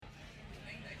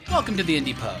Welcome to the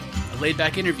Indie Pub, a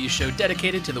laid-back interview show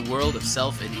dedicated to the world of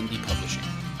self and indie publishing.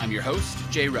 I'm your host,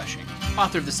 Jay Rushing,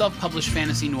 author of the self-published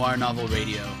fantasy noir novel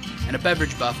Radio, and a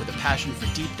beverage buff with a passion for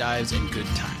deep dives and good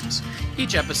times.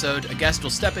 Each episode, a guest will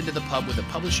step into the pub with a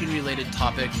publishing-related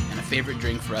topic and a favorite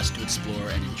drink for us to explore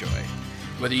and enjoy.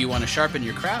 Whether you want to sharpen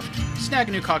your craft, snag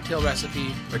a new cocktail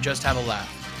recipe, or just have a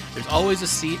laugh, there's always a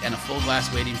seat and a full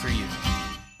glass waiting for you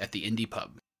at the Indie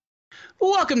Pub.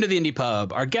 Welcome to the Indie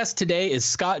Pub. Our guest today is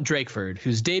Scott Drakeford,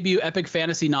 whose debut epic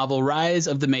fantasy novel Rise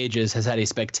of the Mages has had a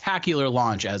spectacular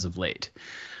launch as of late.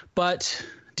 But,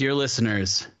 dear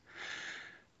listeners,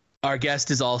 our guest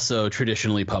is also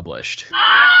traditionally published.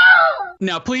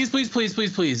 Now, please,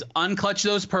 unclutch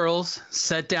those pearls,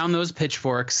 set down those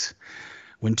pitchforks.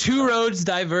 When two roads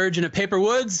diverge in a paper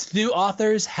woods, new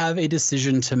authors have a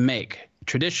decision to make.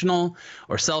 Traditional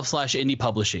or self/indie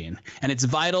publishing, and it's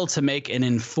vital to make an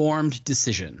informed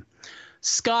decision.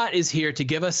 Scott is here to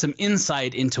give us some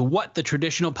insight into what the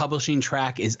traditional publishing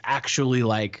track is actually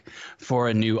like for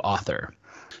a new author.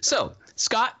 So,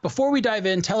 Scott, before we dive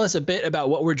in, tell us a bit about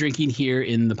what we're drinking here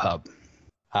in the pub.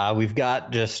 We've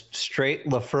got just straight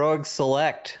Laphroaig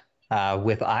Select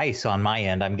with ice on my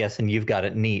end. I'm guessing you've got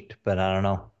it neat, but I don't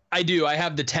know. I do. I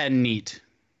have the 10 neat.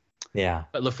 Yeah.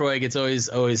 But Laphroaig, it's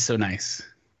always so nice.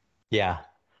 Yeah.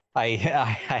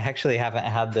 I actually haven't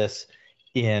had this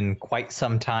in quite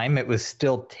some time. It was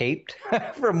still taped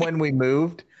from when we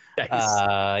moved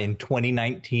in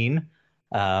 2019.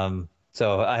 So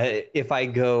if I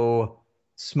go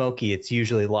smoky, it's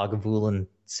usually Lagavulin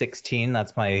 16.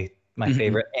 That's my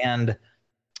favorite. And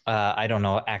I don't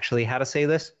know actually how to say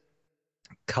this.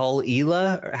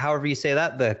 Kalila, or however you say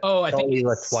that. I think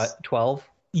it's 12.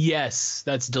 Yes,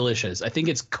 that's delicious. I think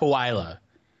it's Koila.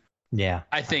 Yeah.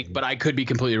 I think, but I could be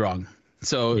completely wrong.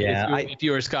 So yeah, if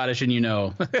you are Scottish and you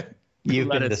know. You've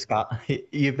been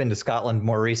to Scotland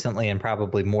more recently and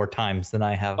probably more times than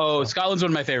I have. Oh, so. Scotland's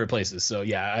one of my favorite places. So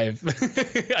yeah,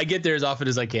 I get there as often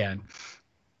as I can.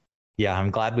 Yeah,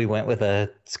 I'm glad we went with a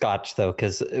Scotch though,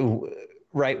 because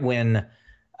right when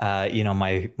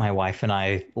my wife and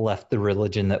I left the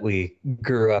religion that we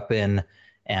grew up in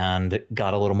and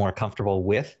got a little more comfortable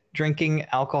with drinking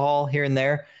alcohol here and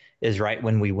there is right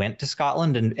when we went to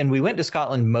Scotland. And we went to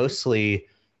Scotland mostly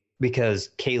because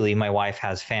Kaylee, my wife,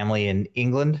 has family in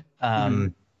England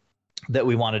that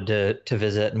we wanted to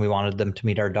visit, and we wanted them to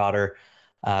meet our daughter,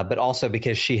 but also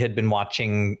because she had been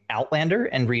watching Outlander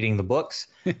and reading the books.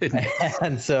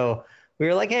 And so we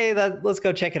were like, hey, let's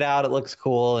go check it out. It looks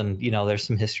cool. And, there's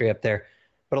some history up there.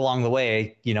 But along the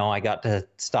way, I got to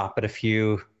stop at a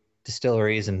few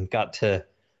distilleries and got to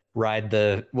ride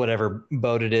the whatever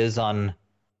boat it is on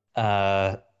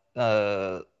I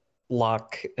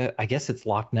guess it's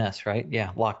Loch Ness, right?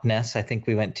 Yeah, Loch Ness I think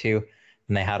we went to,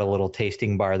 and they had a little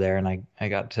tasting bar there, and I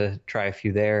got to try a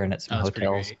few there and at some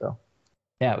hotels. So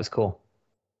yeah, it was cool.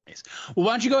 Nice. Well,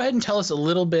 why don't you go ahead and tell us a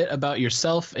little bit about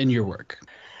yourself and your work?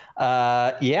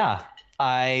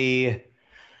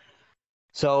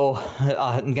 So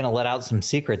I'm going to let out some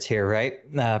secrets here,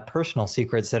 right? Personal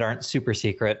secrets that aren't super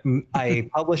secret. I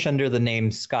publish under the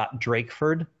name Scott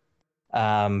Drakeford,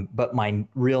 but my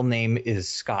real name is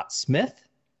Scott Smith.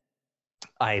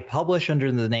 I publish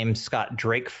under the name Scott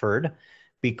Drakeford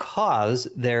because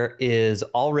there is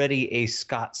already a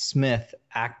Scott Smith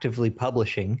actively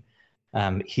publishing.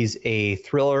 He's a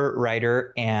thriller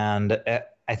writer, and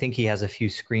I think he has a few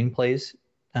screenplays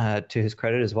to his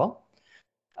credit as well.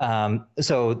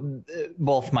 So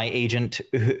both my agent,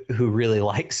 who really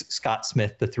likes Scott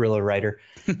Smith, the thriller writer,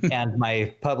 and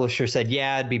my publisher said,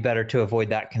 yeah, it'd be better to avoid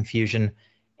that confusion.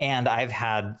 And I've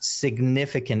had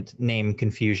significant name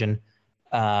confusion.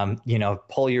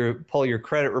 Pull your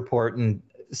credit report and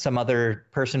some other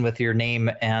person with your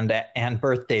name and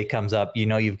birthday comes up,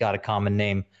 you've got a common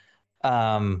name.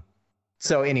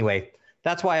 So anyway,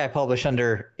 that's why I publish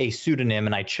under a pseudonym,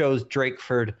 and I chose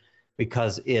Drakeford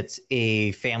because it's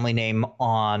a family name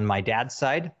on my dad's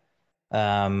side.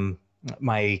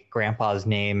 My grandpa's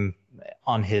name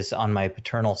on my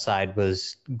paternal side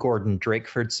was Gordon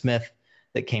Drakeford Smith,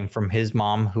 that came from his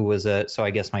mom, who was so I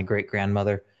guess my great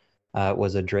grandmother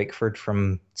was a Drakeford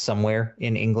from somewhere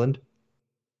in England.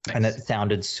 Nice. And it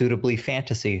sounded suitably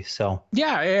fantasy. So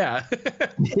yeah.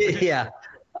 Yeah.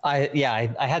 I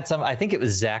had some, I think it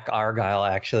was Zach Argyle,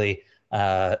 actually,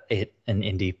 an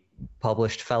indie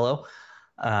published fellow.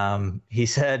 He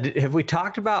said, have we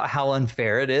talked about how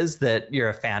unfair it is that you're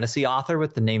a fantasy author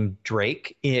with the name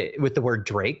Drake, with the word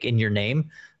Drake in your name?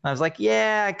 And I was like,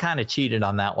 yeah, I kind of cheated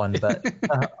on that one, but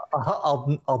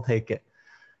I'll take it.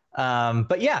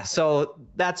 But yeah, so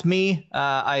that's me.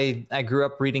 I grew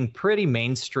up reading pretty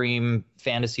mainstream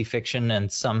fantasy fiction and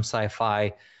some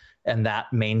sci-fi, and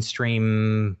that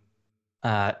mainstream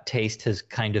taste has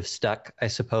kind of stuck, I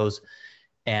suppose.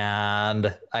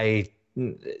 And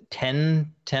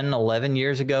 11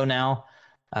 years ago now,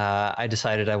 I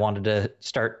decided I wanted to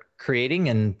start creating,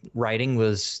 and writing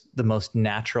was the most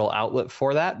natural outlet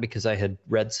for that because I had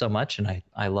read so much and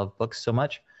I love books so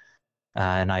much.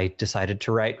 And I decided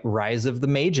to write Rise of the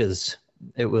Mages.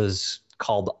 It was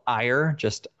called Ire,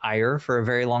 just Ire, for a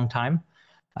very long time.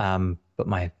 But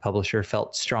my publisher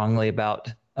felt strongly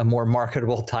about a more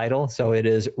marketable title, so it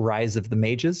is Rise of the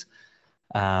Mages.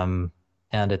 And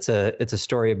it's a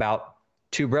story about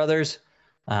two brothers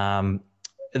that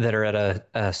are at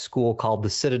a school called the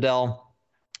Citadel.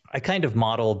 I kind of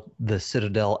modeled the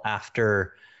Citadel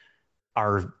after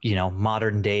our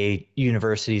modern day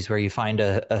universities, where you find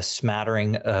a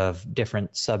smattering of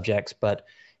different subjects, but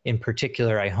in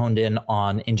particular I honed in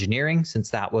on engineering, since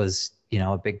that was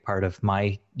a big part of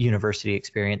my university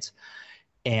experience,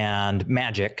 and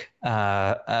magic.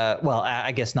 Well,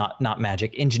 I guess not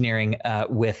magic, engineering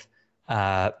with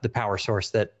the power source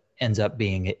that ends up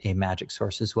being a magic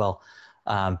source as well,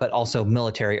 but also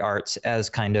military arts as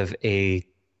kind of a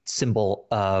symbol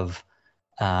of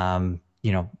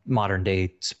modern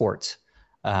day sports,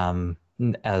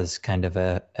 as kind of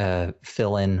a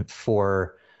fill-in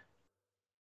for,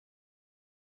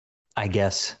 I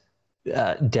guess,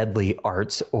 deadly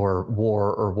arts or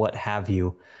war or what have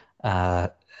you. I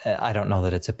don't know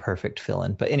that it's a perfect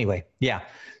fill-in, but anyway, yeah.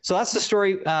 So that's the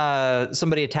story.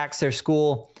 Somebody attacks their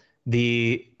school.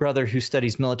 The brother who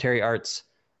studies military arts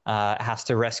has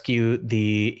to rescue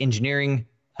the engineering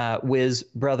whiz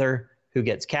brother who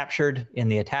gets captured in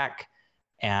the attack.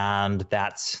 And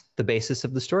that's the basis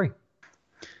of the story.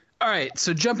 All right,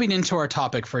 so jumping into our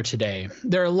topic for today,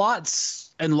 there are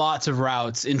lots and lots of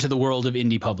routes into the world of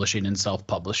indie publishing and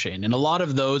self-publishing, and a lot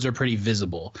of those are pretty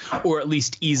visible, or at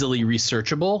least easily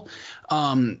researchable.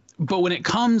 But when it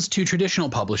comes to traditional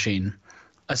publishing,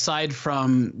 aside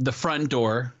from the front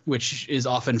door, which is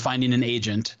often finding an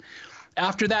agent,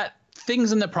 after that,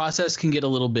 things in the process can get a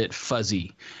little bit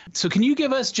fuzzy. So can you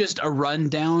give us just a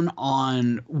rundown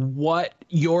on what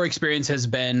your experience has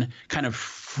been kind of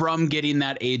from getting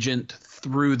that agent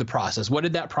through the process? What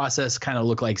did that process kind of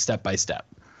look like step by step?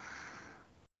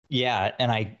 Yeah,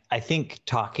 and I think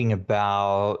talking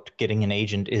about getting an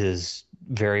agent is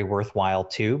very worthwhile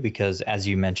too, because as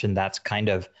you mentioned, that's kind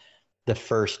of the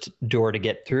first door to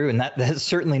get through, and that's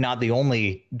certainly not the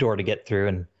only door to get through.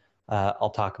 And I'll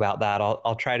talk about that.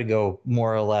 I'll try to go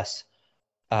more or less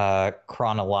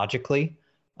chronologically.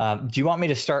 Do you want me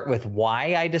to start with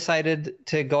why I decided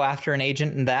to go after an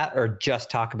agent in that, or just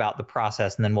talk about the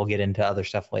process and then we'll get into other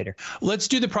stuff later? Let's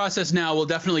do the process now. We'll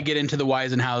definitely get into the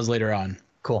whys and hows later on.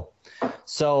 Cool.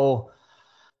 So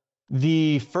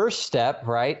the first step,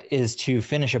 right, is to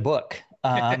finish a book.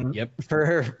 Yep.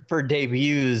 For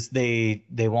debuts, they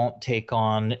won't take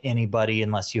on anybody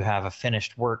unless you have a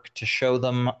finished work to show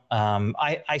them.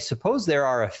 I suppose there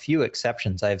are a few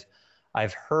exceptions.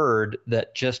 I've heard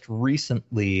that just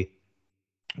recently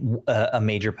a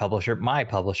major publisher, my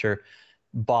publisher,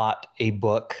 bought a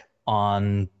book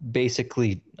on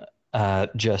basically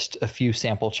just a few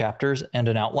sample chapters and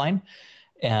an outline.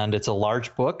 And it's a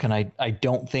large book, and I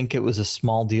don't think it was a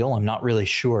small deal. I'm not really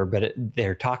sure, but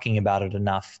they're talking about it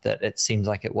enough that it seems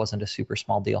like it wasn't a super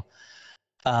small deal.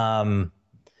 But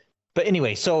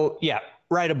anyway, so yeah,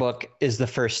 write a book is the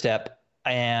first step.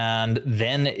 And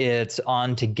then it's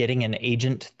on to getting an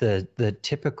agent. The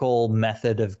typical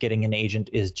method of getting an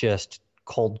agent is just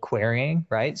cold querying,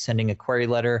 right? Sending a query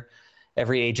letter.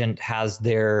 Every agent has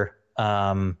their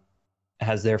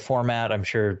format. I'm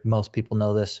sure most people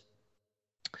know this.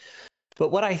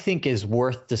 But what I think is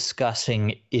worth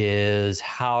discussing is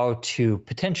how to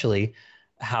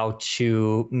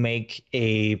make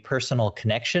a personal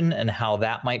connection and how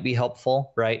that might be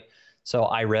helpful, right? So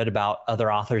I read about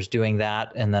other authors doing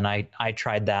that, and then I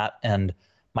tried that, and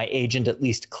my agent at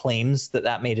least claims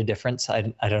that made a difference.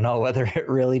 I don't know whether it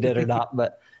really did or not,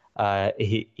 but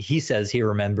he says he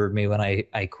remembered me when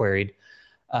I queried.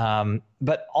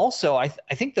 But also, I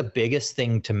think the biggest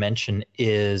thing to mention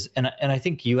is, and I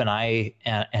think you and I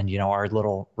and our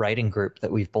little writing group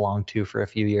that we've belonged to for a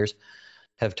few years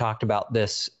have talked about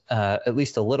this at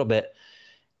least a little bit.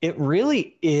 It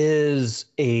really is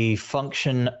a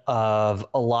function of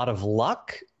a lot of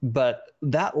luck, but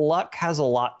that luck has a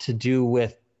lot to do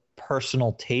with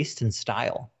personal taste and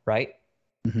style, right?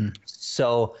 Mm-hmm.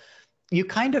 So you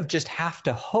kind of just have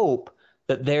to hope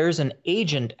that there's an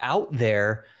agent out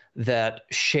there that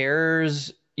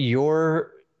shares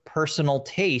your personal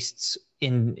tastes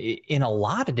in a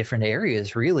lot of different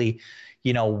areas, really.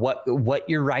 You know, what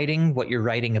you're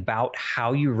writing about,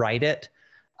 how you write it,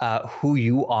 who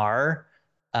you are.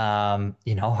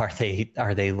 You know,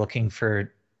 are they looking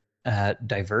for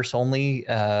diverse only,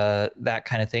 that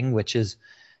kind of thing, which is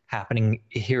happening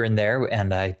here and there,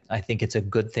 and I think it's a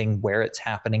good thing where it's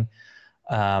happening.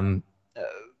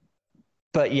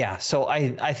 But yeah, so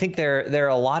I think there are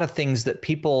a lot of things that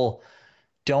people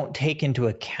don't take into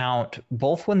account,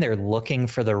 both when they're looking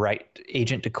for the right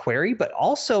agent to query, but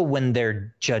also when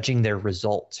they're judging their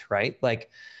results, right?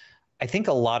 Like, I think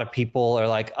a lot of people are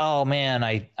like, oh man,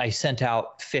 I sent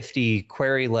out 50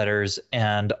 query letters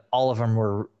and all of them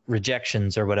were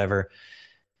rejections or whatever.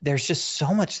 There's just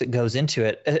so much that goes into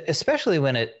it, especially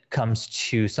when it comes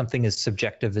to something as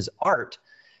subjective as art.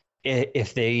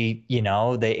 If they, you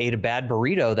know, they ate a bad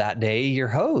burrito that day, you're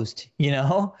hosed, you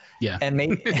know? Yeah. And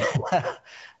maybe,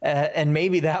 and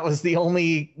maybe that was the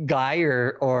only guy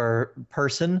or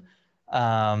person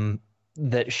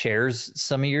that shares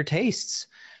some of your tastes.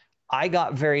 I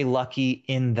got very lucky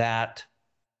in that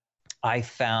I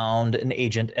found an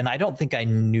agent, and I don't think I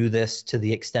knew this to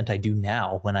the extent I do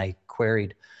now when I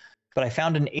queried, but I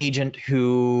found an agent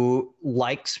who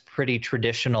likes pretty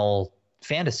traditional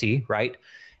fantasy, right?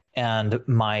 And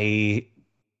my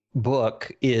book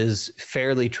is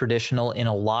fairly traditional in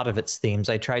a lot of its themes.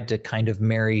 I tried to kind of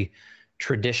marry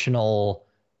traditional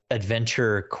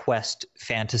adventure quest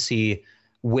fantasy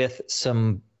with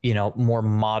some, you know, more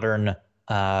modern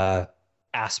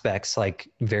aspects, like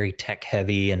very tech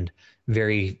heavy and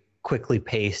very quickly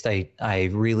paced. I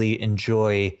really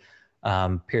enjoy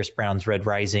Pierce Brown's Red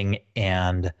Rising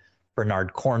and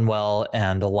Bernard Cornwell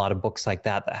and a lot of books like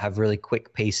that have really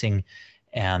quick pacing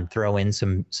and throw in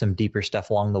some deeper stuff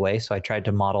along the way. So I tried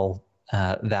to model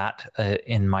that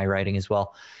in my writing as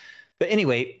well. But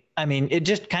anyway, I mean, it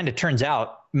just kind of turns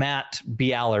out Matt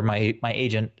Bialer, my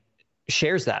agent,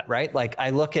 shares that, right? Like I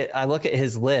look at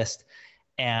his list,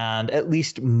 and at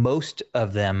least most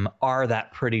of them are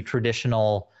that pretty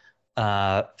traditional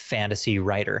fantasy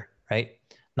writer, right?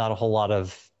 Not a whole lot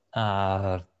of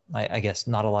I guess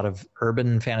not a lot of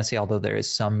urban fantasy, although there is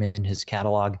some in his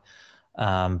catalog.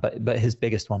 But his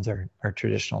biggest ones are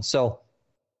traditional. So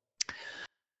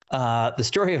the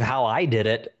story of how I did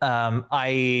it,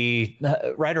 I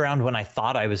right around when I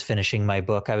thought I was finishing my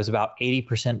book, I was about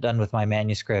 80% done with my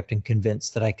manuscript and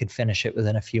convinced that I could finish it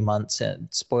within a few months. And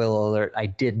spoiler alert, I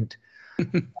didn't.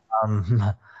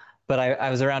 But I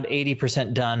was around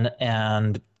 80% done,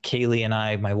 and Kaylee and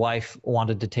I, my wife,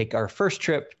 wanted to take our first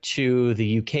trip to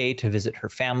the UK to visit her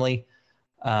family.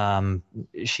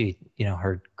 She, you know,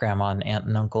 her grandma and aunt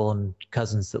and uncle and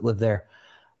cousins that live there.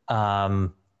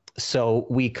 So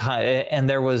we and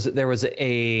there was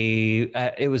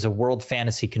it was a World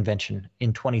Fantasy Convention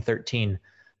in 2013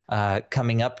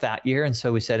 coming up that year, and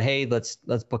so we said, hey, let's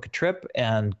book a trip,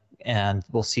 and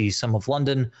we'll see some of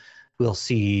London, we'll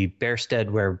see Bearstead,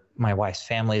 where my wife's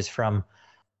family is from,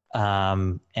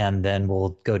 and then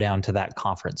we'll go down to that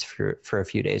conference for a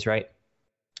few days, right?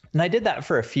 And I did that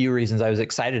for a few reasons. I was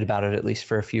excited about it, at least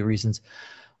for a few reasons,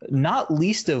 not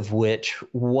least of which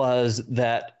was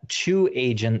that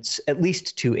at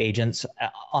least two agents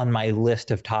on my list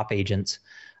of top agents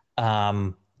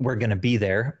were going to be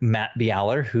there. Matt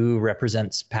Bialer, who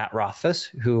represents Pat Rothfuss,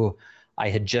 who I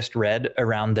had just read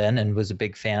around then and was a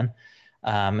big fan.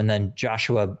 And then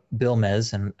Joshua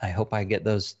Bilmez, and I hope I get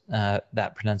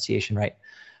that pronunciation right,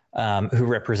 who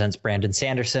represents Brandon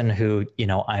Sanderson, who, you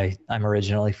know, I'm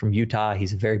originally from Utah.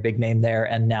 He's a very big name there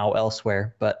and now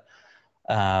elsewhere. But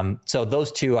so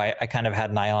those two I kind of had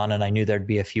an eye on, and I knew there'd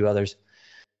be a few others.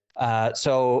 And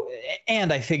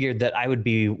I figured that I would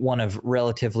be one of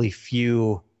relatively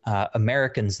few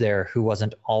Americans there who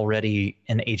wasn't already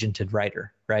an agented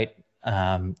writer, right?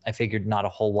 I figured not a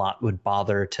whole lot would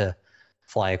bother to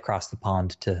fly across the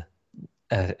pond to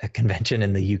a convention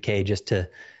in the UK just to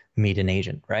meet an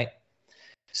agent, right?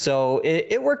 So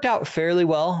it worked out fairly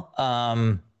well.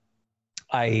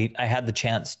 I had the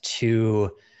chance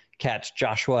to catch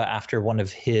Joshua after one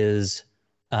of his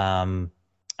panels,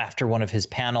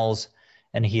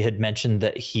 and he had mentioned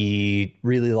that he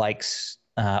really likes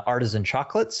artisan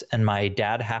chocolates, and my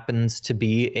dad happens to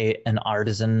be an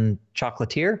artisan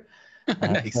chocolatier.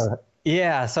 Nice.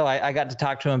 So I got to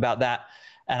talk to him about that,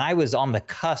 and I was on the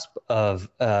cusp of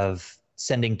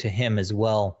sending to him as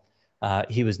well.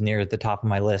 He was near the top of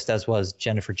my list, as was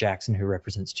Jennifer Jackson, who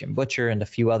represents Jim Butcher, and a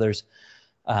few others.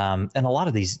 And a lot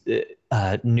of these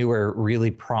newer,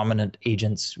 really prominent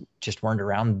agents just weren't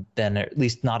around then, or at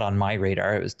least not on my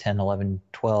radar. It was 10, 11,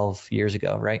 12 years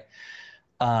ago, right?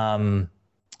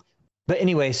 But But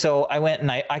anyway, so I went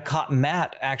and I caught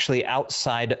Matt actually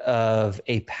outside of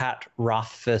a Pat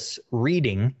Rothfuss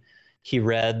reading. He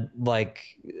read like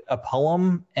a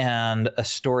poem and a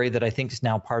story that I think is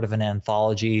now part of an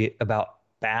anthology about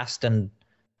Bast and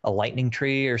a lightning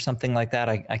tree or something like that.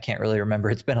 I can't really remember.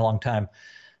 It's been a long time.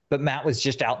 But Matt was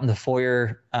just out in the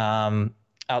foyer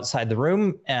outside the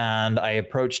room, and I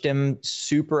approached him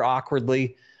super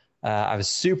awkwardly. I was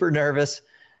super nervous,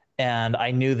 and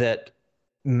I knew that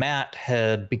Matt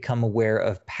had become aware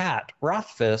of Pat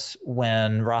Rothfuss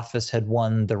when Rothfuss had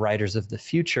won the Writers of the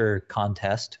Future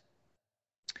contest.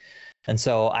 And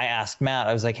so I asked Matt,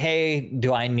 I was like, hey,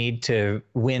 do I need to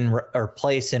win or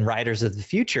place in Writers of the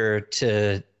Future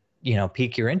to,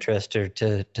 pique your interest or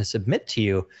to submit to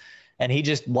you? And he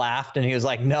just laughed and he was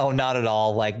like, no, not at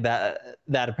all. Like that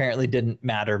apparently didn't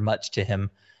matter much to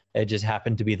him. It just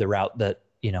happened to be the route that,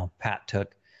 Pat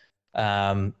took.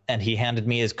 And he handed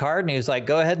me his card and he was like,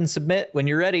 go ahead and submit when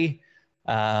you're ready.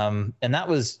 And that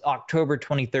was October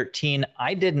 2013.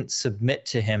 I didn't submit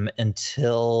to him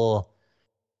until,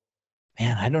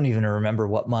 man, I don't even remember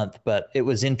what month, but it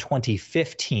was in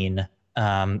 2015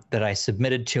 that I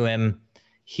submitted to him.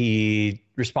 He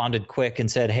responded quick and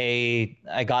said, hey,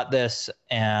 I got this.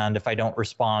 And if I don't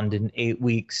respond in 8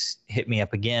 weeks, hit me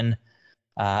up again.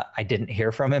 I didn't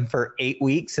hear from him for 8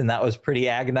 weeks, and that was pretty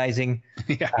agonizing.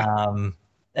 Yeah.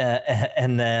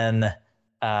 And then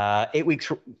 8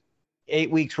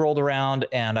 weeks rolled around,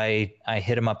 and I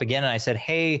hit him up again, and I said,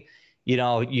 hey,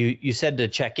 you said to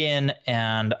check in,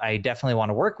 and I definitely want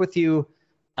to work with you.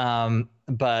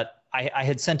 But I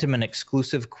had sent him an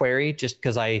exclusive query just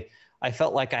because I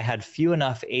felt like I had few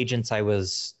enough agents I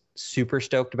was super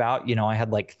stoked about. I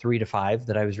had like 3 to 5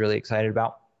 that I was really excited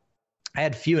about. I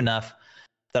had few enough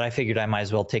that I figured I might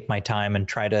as well take my time and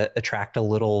try to attract a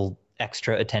little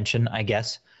extra attention, I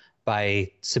guess, by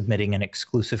submitting an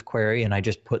exclusive query. And I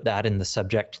just put that in the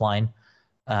subject line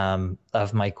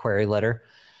of my query letter.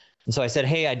 And so I said,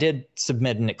 hey, I did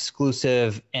submit an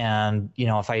exclusive, and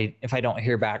if I don't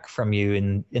hear back from you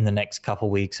in the next couple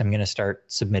weeks, I'm going to start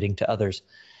submitting to others.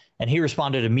 And he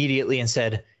responded immediately and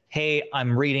said, hey,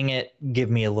 I'm reading it, give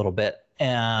me a little bit.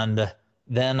 And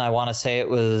then I want to say it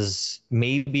was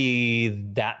maybe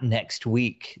that next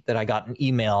week that I got an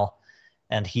email,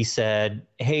 and he said,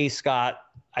 hey, Scott,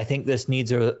 I think this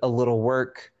needs a little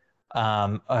work.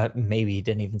 Maybe he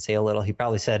didn't even say a little. He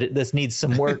probably said, this needs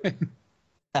some work,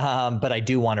 but I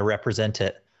do want to represent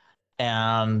it.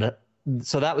 And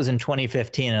so that was in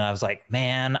 2015, and I was like,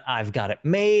 man, I've got it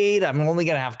made. I'm only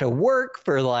going to have to work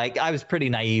for I was pretty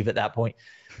naive at that point.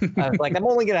 I was like, I'm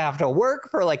only going to have to work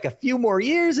for like a few more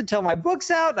years until my book's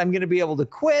out. I'm going to be able to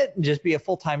quit and just be a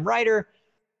full-time writer.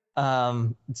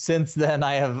 Since then,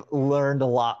 I have learned a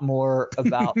lot more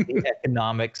about the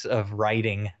economics of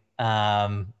writing,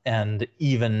 and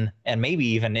maybe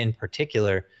even in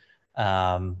particular,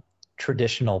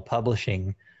 traditional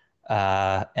publishing.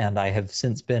 And I have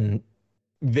since been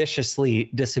viciously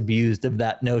disabused of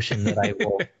that notion that I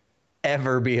will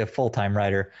ever be a full-time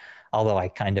writer. Although I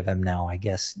kind of am now, I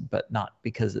guess, but not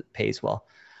because it pays well.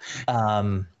 But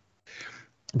all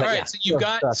right,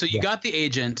 yeah, so you got the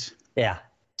agent. Yeah.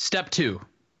 Step 2.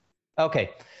 Okay.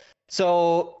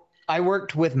 So I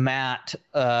worked with Matt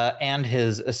and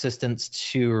his assistants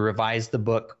to revise the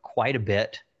book quite a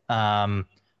bit. I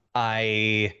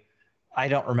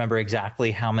don't remember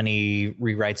exactly how many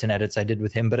rewrites and edits I did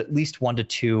with him, but at least 1 to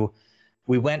 2.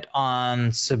 We went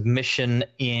on submission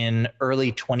in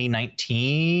early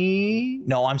 2019.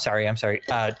 No, I'm sorry,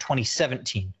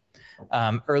 2017.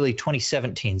 Early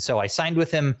 2017. So I signed with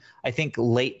him, I think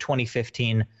late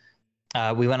 2015.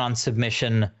 We went on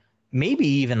submission, maybe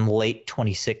even late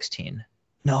 2016.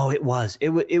 No, it was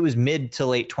mid to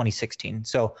late 2016.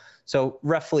 So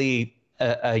roughly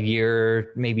a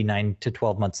year, maybe 9 to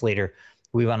 12 months later,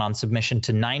 we went on submission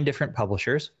to 9 different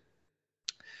publishers.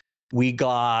 We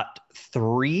got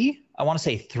 3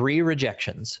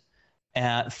 rejections,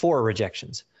 4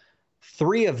 rejections.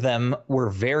 3 of them were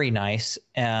very nice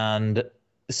and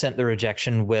sent the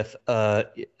rejection with a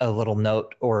little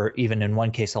note, or even in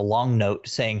one case, a long note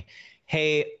saying,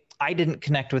 hey, I didn't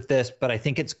connect with this, but I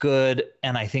think it's good,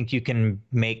 and I think you can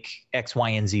make X, Y,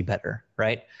 and Z better,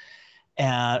 right?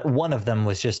 And one of them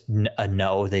was just a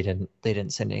no. They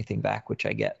didn't send anything back, which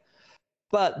I get.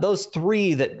 But those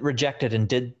 3 that rejected and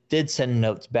did send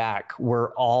notes back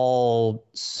were all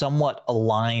somewhat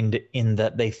aligned in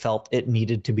that they felt it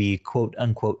needed to be quote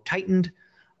unquote tightened.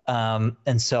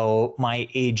 And so my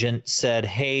agent said,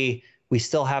 hey, we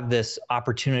still have this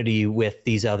opportunity with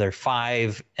these other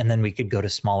 5, and then we could go to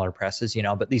smaller presses,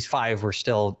 but these 5 were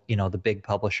still, the big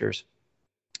publishers.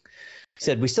 He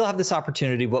said, we still have this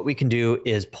opportunity. What we can do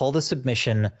is pull the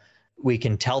submission. We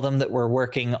can tell them that we're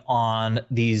working on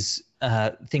these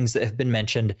things that have been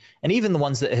mentioned, and even the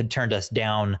ones that had turned us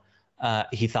down.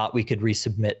 He thought we could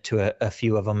resubmit to a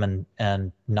few of them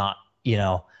and not,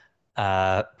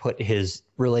 put his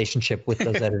relationship with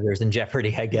those editors in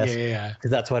jeopardy, I guess, because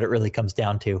that's what it really comes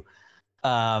down to.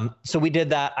 So we did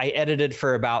that. I edited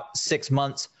for about 6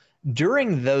 months.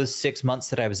 During those 6 months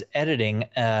that I was editing,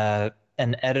 an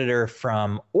editor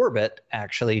from Orbit,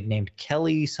 actually named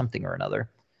Kelly something or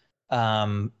another,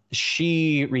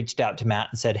 she reached out to Matt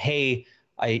and said, hey,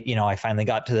 I finally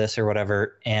got to this or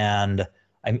whatever, and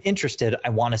I'm interested. I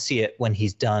want to see it when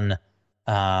he's done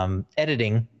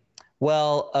editing.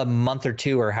 Well, a month or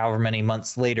two or however many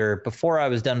months later, before I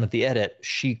was done with the edit,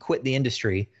 she quit the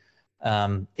industry.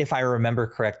 If I remember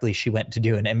correctly, she went to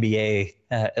do an MBA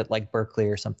at like Berkeley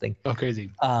or something. Oh, crazy.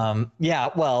 Yeah,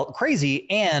 well, crazy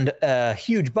and a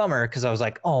huge bummer, because I was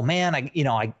like, oh man,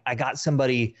 I got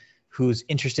somebody who's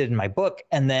interested in my book,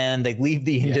 and then they leave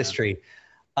the industry.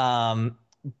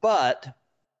 But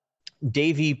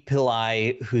Davy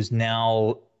Pillai, who's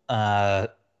now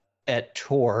at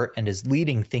Tor and is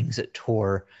leading things at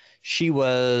Tor, she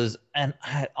was, and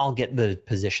I'll get the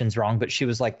positions wrong, but she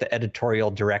was like the editorial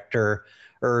director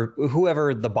or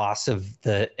whoever the boss of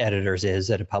the editors is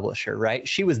at a publisher, right?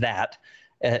 She was that,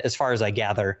 as far as I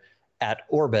gather, at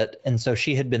Orbit. And so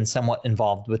she had been somewhat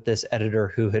involved with this editor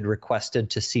who had requested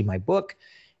to see my book.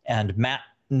 And Matt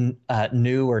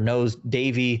knew or knows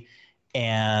Davy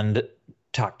and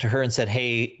talked to her and said,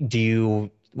 hey, do you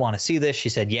want to see this? She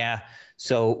said, yeah.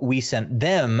 So we sent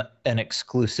them an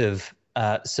exclusive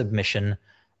submission,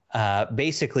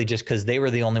 basically just because they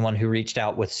were the only one who reached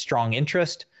out with strong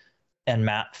interest, and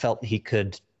Matt felt he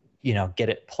could, get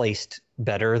it placed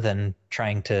better than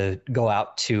trying to go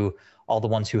out to all the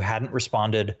ones who hadn't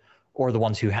responded or the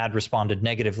ones who had responded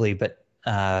negatively, but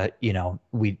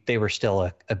they were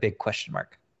still a big question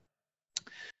mark.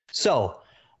 So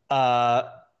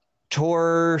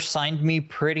Tor signed me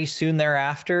pretty soon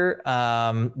thereafter.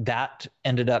 That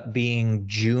ended up being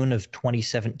June of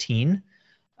 2017.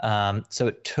 So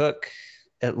it took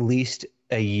at least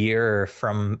a year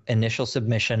from initial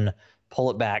submission, pull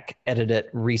it back, edit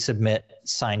it, resubmit,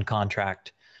 sign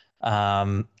contract.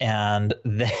 And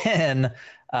then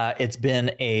it's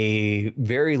been a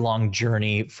very long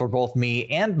journey for both me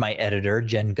and my editor,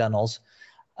 Jen Gunnels,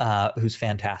 who's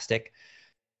fantastic,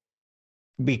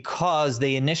 because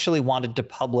they initially wanted to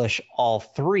publish all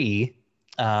three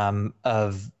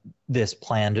of this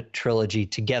planned trilogy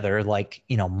together, like,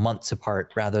 months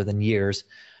apart rather than years.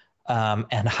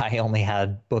 And I only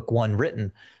had book one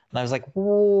written. And I was like,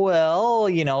 well,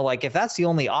 if that's the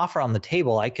only offer on the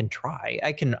table, I can try.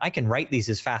 I can write these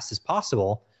as fast as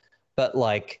possible. But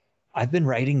I've been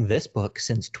writing this book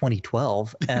since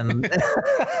 2012. And,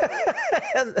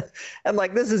 and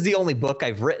this is the only book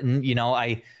I've written.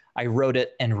 I wrote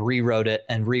it and rewrote it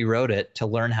and rewrote it to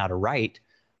learn how to write.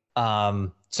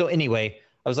 So anyway,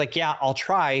 I was like, yeah, I'll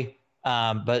try.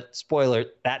 But spoiler,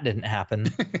 that didn't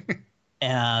happen.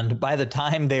 And by the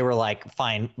time they were like,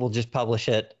 fine, we'll just publish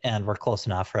it and we're close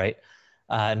enough, right?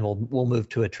 And we'll move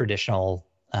to a traditional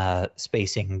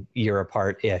spacing year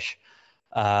apart-ish.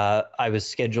 I was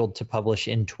scheduled to publish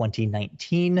in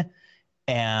 2019.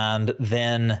 And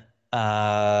then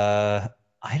I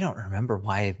don't remember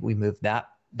why we moved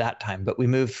that time, but we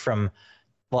moved from,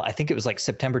 well, I think it was like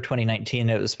September 2019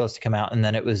 it was supposed to come out, and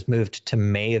then it was moved to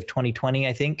May of 2020,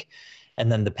 I think.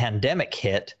 And then the pandemic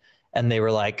hit, and they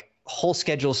were like, whole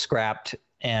schedule scrapped,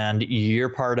 and you're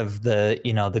part of the,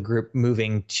 the group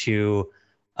moving to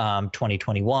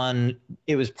 2021.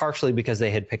 It was partially because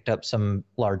they had picked up some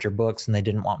larger books and they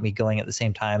didn't want me going at the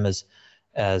same time as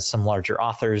some larger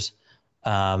authors.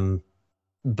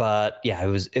 But yeah,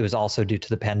 it was also due to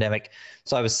the pandemic.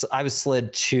 So I was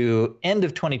slid to end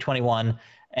of 2021,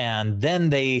 and then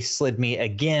they slid me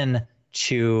again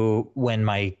to when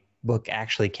my book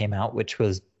actually came out, which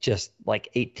was just like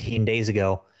 18 days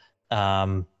ago.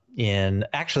 They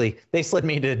slid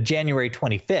me to January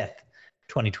 25th,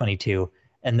 2022.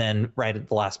 And then right at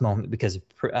the last moment, because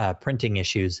of printing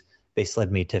issues, they slid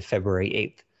me to February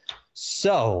 8th.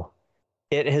 So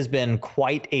it has been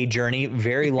quite a journey,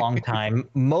 very long time.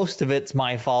 Most of it's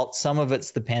my fault. Some of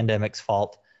it's the pandemic's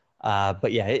fault.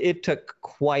 But yeah, it took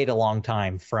quite a long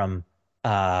time from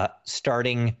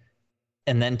starting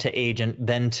and then to agent,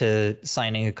 then to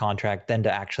signing a contract, then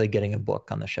to actually getting a book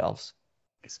on the shelves.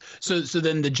 So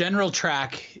then the general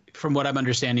track, from what I'm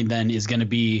understanding, then is going to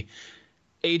be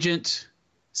agent,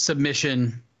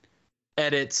 submission,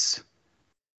 edits,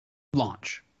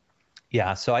 launch.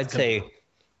 Yeah. So I'd say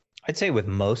with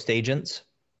most agents,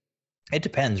 It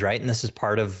depends, right? And this is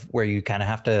part of where you kind of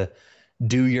have to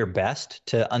do your best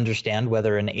to understand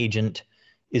whether an agent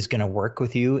is going to work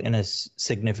with you in a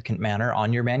significant manner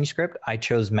on your manuscript. I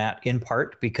chose Matt in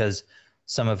part because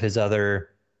some of his other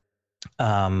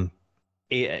clients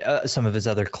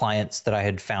that I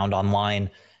had found online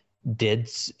did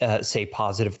say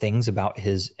positive things about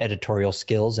his editorial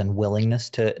skills and willingness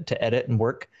to edit and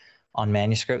work on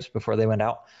manuscripts before they went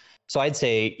out. So I'd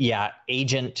say, yeah,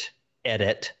 agent,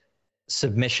 edit,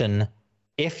 submission,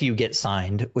 if you get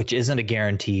signed, which isn't a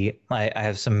guarantee. I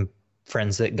have some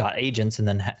friends that got agents and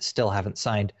then still haven't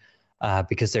signed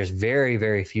because there's very,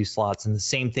 very few slots. And the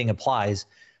same thing applies.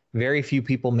 Very few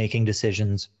people making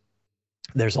decisions.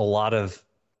 There's a lot of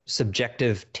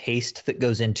subjective taste that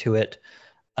goes into it,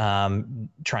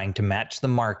 trying to match the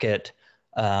market,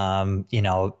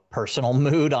 personal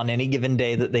mood on any given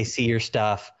day that they see your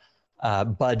stuff,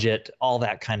 budget, all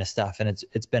that kind of stuff. And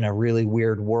it's been a really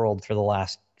weird world for the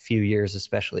last few years,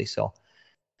 especially. So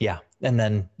yeah. And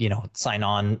then, sign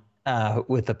on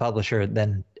with the publisher,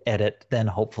 then edit, then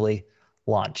hopefully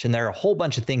launch. And there are a whole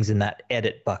bunch of things in that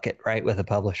edit bucket, right? With a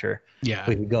publisher. Yeah.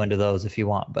 We could go into those if you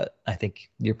want, but I think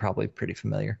you're probably pretty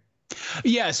familiar.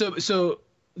 Yeah. So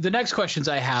the next questions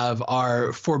I have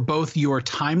are for both your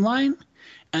timeline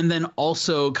and then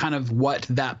also kind of what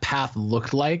that path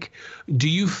looked like. Do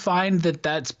you find that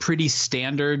that's pretty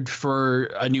standard for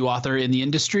a new author in the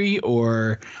industry,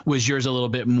 or was yours a little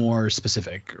bit more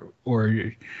specific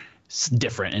or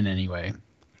different in any way?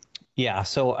 Yeah,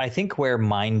 so I think where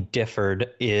mine differed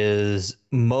is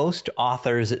most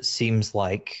authors, it seems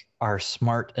like, are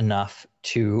smart enough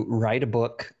to write a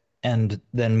book and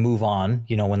then move on,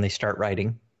 when they start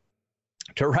writing,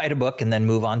 to write a book and then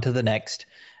move on to the next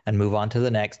and move on to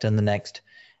the next and the next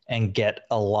and get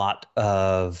a lot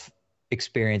of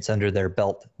experience under their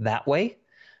belt that way.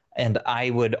 And I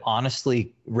would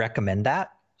honestly recommend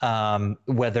that,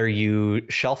 whether you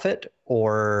shelf it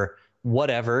or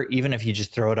whatever, even if you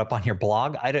just throw it up on your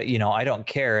blog. I don't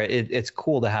care. It's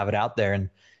cool to have it out there,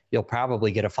 and you'll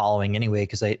probably get a following anyway,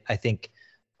 because I think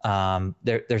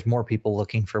there's more people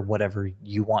looking for whatever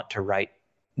you want to write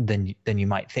than you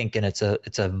might think, and it's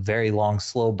a very long,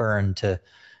 slow burn to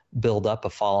build up a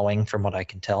following, from what I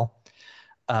can tell.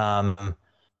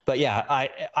 But yeah,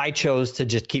 I chose to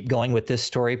just keep going with this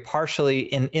story, partially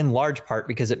in large part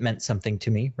because it meant something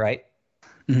to me, right?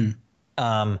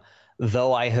 Mm-hmm.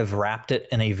 Though I have wrapped it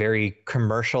in a very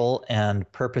commercial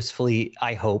and purposefully,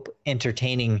 I hope,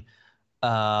 entertaining,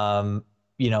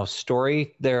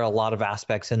 story. There are a lot of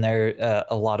aspects in there,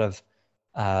 a lot of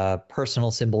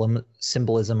personal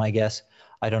symbolism, I guess.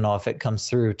 I don't know if it comes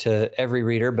through to every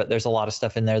reader, but there's a lot of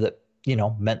stuff in there that,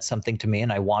 meant something to me,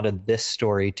 and I wanted this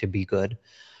story to be good.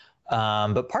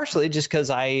 But partially just because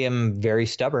I am very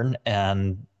stubborn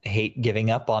and hate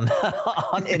giving up on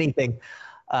on anything.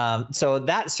 So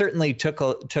that certainly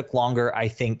took longer, I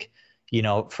think,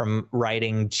 from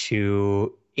writing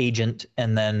to agent,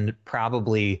 and then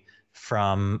probably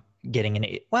from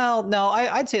getting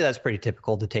I'd say that's pretty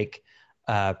typical to take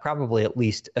probably at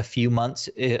least a few months,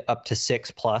 up to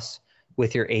 6+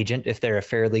 with your agent, if they're a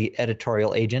fairly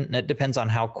editorial agent. And it depends on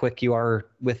how quick you are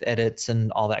with edits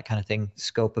and all that kind of thing,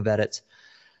 scope of edits.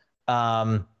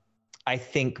 I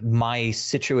think my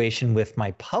situation with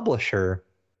my publisher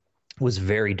was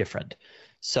very different.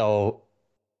 So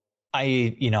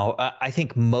I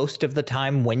think most of the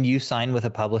time when you sign with a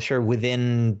publisher,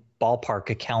 within ballpark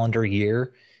a calendar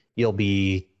year, you'll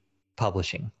be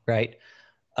publishing, right?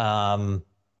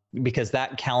 Because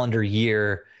that calendar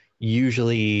year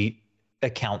usually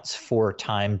accounts for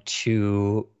time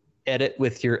to edit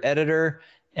with your editor.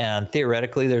 And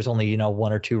theoretically, there's only,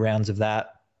 1 or 2 rounds of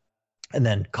that. And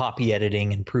then copy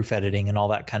editing and proof editing and all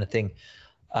that kind of thing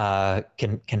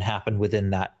can happen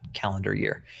within that calendar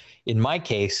year. In my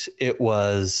case, it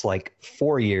was like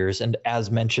 4 years. And as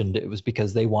mentioned, it was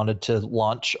because they wanted to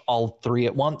launch all 3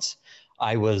 at once.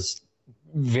 I was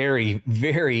very,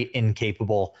 very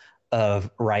incapable of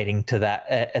writing to that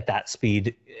at that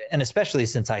speed. And especially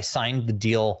since I signed the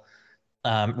deal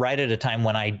right at a time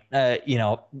when I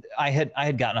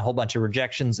had gotten a whole bunch of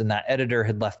rejections, and that editor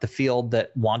had left the field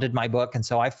that wanted my book. And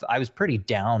so I was pretty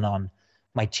down on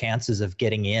my chances of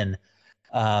getting in.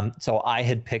 So I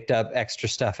had picked up extra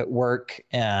stuff at work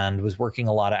and was working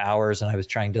a lot of hours, and I was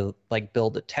trying to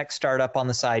build a tech startup on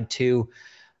the side too.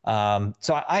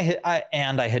 So I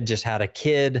had just had a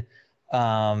kid.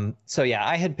 So yeah,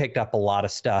 I had picked up a lot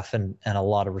of stuff and a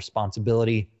lot of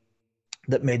responsibility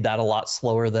that made that a lot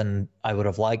slower than I would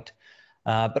have liked.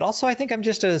 But also I think I'm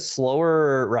just a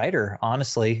slower writer,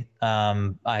 honestly.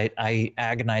 I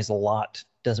agonize a lot.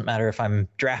 Doesn't matter if I'm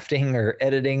drafting or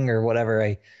editing or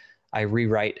whatever. I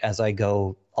rewrite as I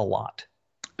go a lot.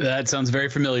 That sounds very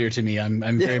familiar to me.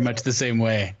 I'm very much the same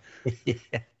way. Yeah.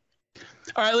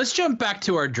 All right, let's jump back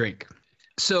to our drink.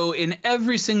 So in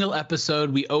every single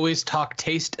episode, we always talk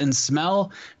taste and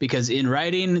smell because in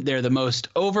writing, they're the most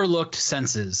overlooked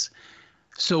senses.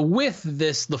 So with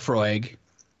this Laphroaig,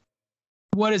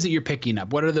 what is it you're picking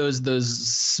up? What are those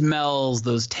smells,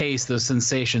 those tastes, those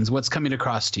sensations? What's coming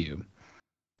across to you?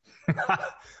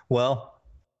 Well,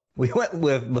 we went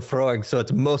with Laphroaig, so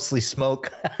it's mostly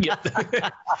smoke. Yeah.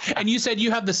 And you said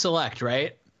you have the Select,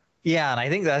 right? Yeah, and I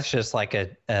think that's just like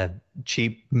a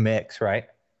cheap mix, right?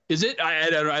 Is it? I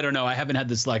don't know. I haven't had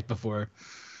the Select before.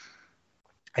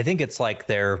 I think it's like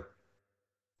their,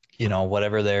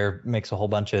 whatever their mix a whole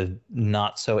bunch of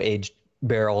not so aged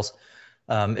barrels.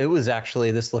 It was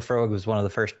actually, this Laphroaig was one of the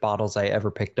first bottles I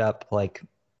ever picked up, like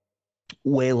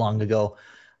way long ago.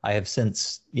 I have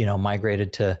since,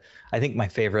 migrated to, I think my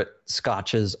favorite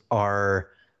scotches are,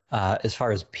 as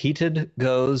far as peated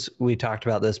goes, we talked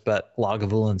about this, but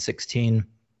Lagavulin 16.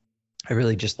 I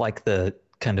really just like the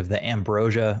kind of the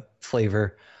ambrosia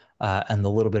flavor and the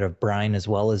little bit of brine as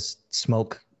well as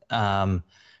smoke. And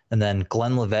then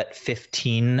Glenlivet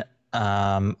 15.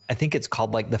 I think it's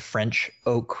called like the French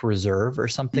Oak Reserve or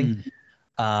something.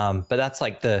 But that's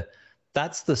like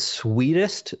that's the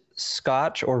sweetest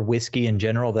scotch or whiskey in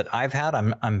general that I've had.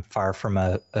 I'm far from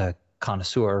a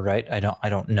connoisseur, right? I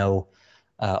don't know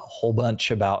a whole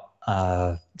bunch about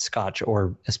scotch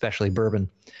or especially bourbon,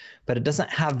 but it doesn't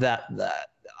have that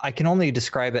I can only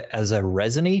describe it as a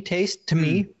resiny taste to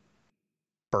me.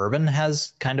 Bourbon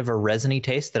has kind of a resiny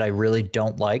taste that I really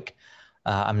don't like.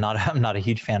 I'm not a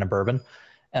huge fan of bourbon,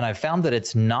 and I've found that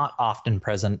it's not often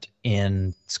present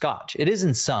in scotch. It is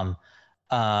in some,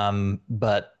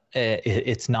 but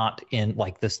it's not in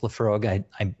like this Laphroaig.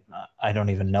 I don't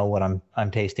even know what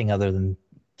I'm tasting other than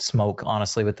smoke,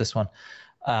 honestly, with this one.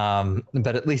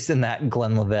 But at least in that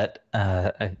Glenlivet,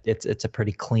 it's a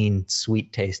pretty clean,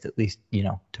 sweet taste, at least,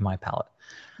 to my palate.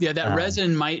 Yeah, that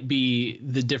resin might be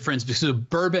the difference because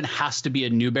bourbon has to be a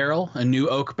new barrel, a new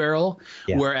oak barrel,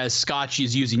 whereas scotch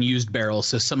is using used barrels.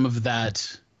 So some of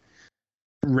that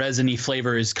resiny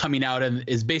flavor is coming out and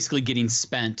is basically getting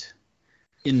spent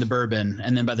in the bourbon.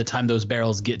 And then by the time those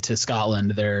barrels get to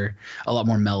Scotland, they're a lot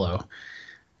more mellow.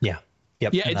 Yeah.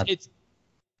 Yep. Yeah,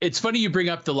 it's funny you bring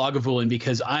up the Lagavulin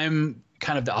because I'm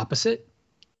kind of the opposite.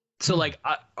 So like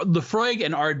Laphroaig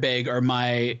and Ardbeg are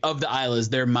of the Islas,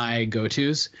 they're my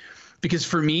go-tos. Because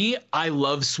for me, I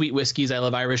love sweet whiskeys. I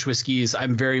love Irish whiskeys.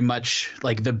 I'm very much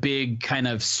like the big kind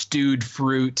of stewed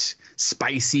fruit,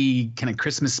 spicy, kind of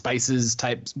Christmas spices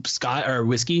type scotch or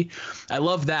whiskey. I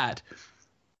love that.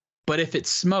 But if it's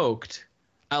smoked,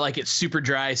 I like it super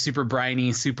dry, super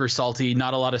briny, super salty,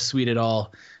 not a lot of sweet at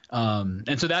all.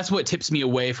 And so that's what tips me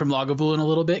away from Lagavulin a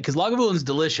little bit, because Lagavulin's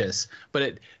delicious,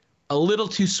 but a little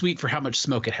too sweet for how much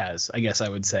smoke it has, I guess I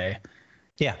would say.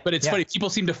 Yeah. But it's funny. People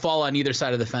seem to fall on either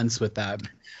side of the fence with that.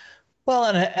 Well,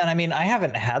 and I mean, I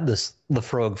haven't had this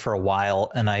Laphroaig for a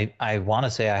while, and I want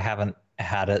to say I haven't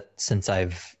had it since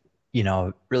I've,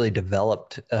 really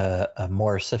developed a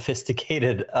more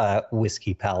sophisticated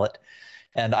whiskey palate.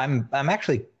 And I'm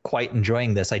actually quite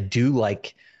enjoying this. I do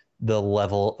like the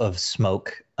level of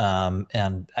smoke,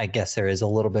 and I guess there is a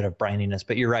little bit of brininess,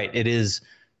 but you're right. It is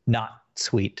not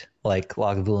sweet like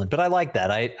Lagavulin, but I like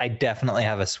that. I definitely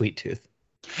have a sweet tooth.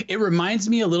 It reminds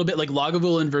me a little bit like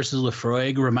Lagavulin versus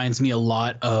Laphroaig reminds me a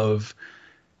lot of,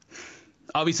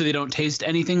 obviously they don't taste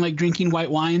anything like drinking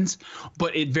white wines,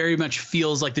 but it very much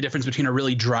feels like the difference between a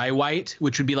really dry white,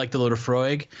 which would be like the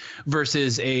Laphroaig,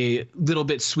 versus a little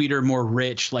bit sweeter, more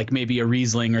rich, like maybe a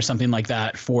Riesling or something like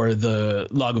that for the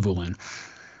Lagavulin.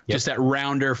 Yep. Just that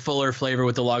rounder, fuller flavor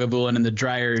with the Lagavulin and the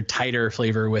drier, tighter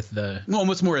flavor with the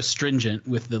almost more astringent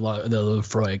with the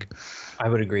Laphroaig. I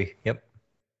would agree. Yep.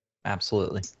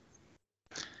 Absolutely.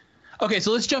 Okay,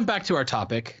 so let's jump back to our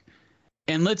topic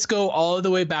and let's go all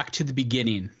the way back to the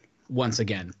beginning once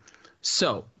again.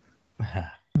 So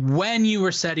when you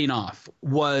were setting off,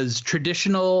 was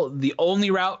traditional the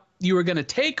only route you were going to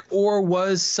take, or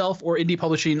was self or indie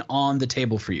publishing on the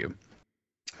table for you?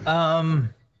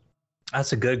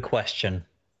 That's a good question.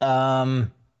 I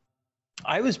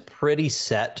was pretty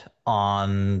set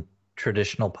on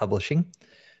traditional publishing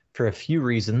for a few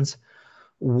reasons.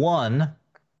 One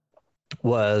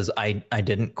was I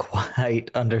didn't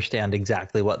quite understand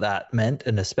exactly what that meant,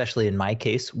 and especially in my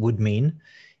case would mean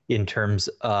in terms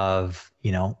of,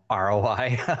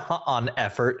 ROI on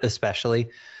effort, especially.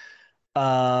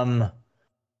 But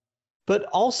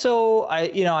also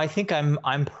I think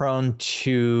I'm prone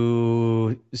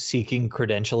to seeking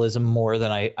credentialism more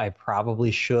than I probably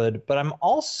should, but I'm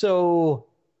also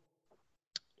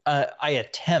I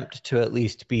attempt to at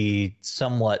least be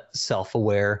somewhat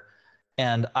self-aware.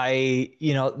 And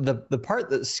the part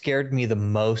that scared me the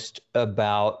most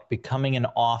about becoming an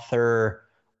author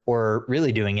or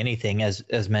really doing anything,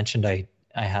 as mentioned, I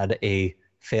had a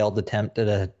failed attempt at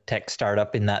a tech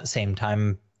startup in that same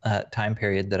time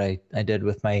period that I did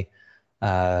with my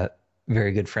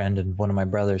very good friend and one of my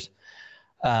brothers.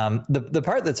 The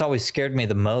part that's always scared me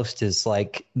the most is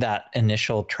like that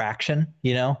initial traction,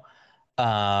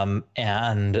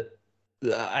 and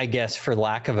I guess for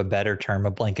lack of a better term,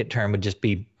 a blanket term would just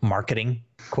be marketing,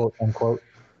 quote unquote.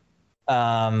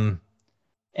 And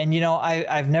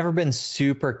I've never been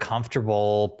super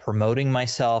comfortable promoting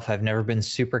myself. I've never been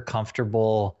super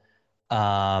comfortable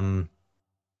trying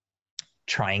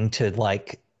to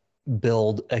like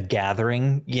build a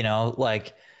gathering,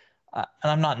 and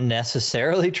I'm not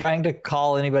necessarily trying to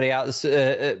call anybody out,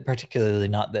 particularly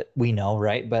not that we know,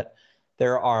 right? But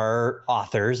there are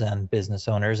authors and business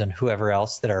owners and whoever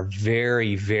else that are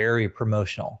very, very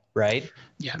promotional, right?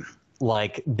 Yeah.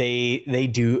 Like they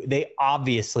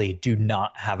obviously do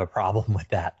not have a problem with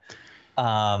that.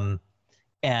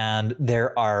 And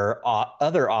there are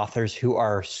other authors who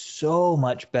are so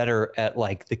much better at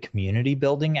like the community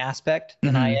building aspect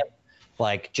than I am.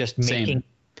 Like just making,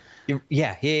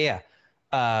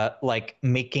 like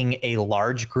making a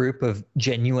large group of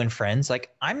genuine friends. Like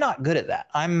I'm not good at that.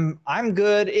 I'm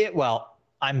good.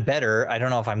 I'm better. I don't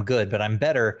know if I'm good, but I'm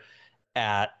better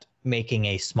at making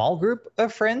a small group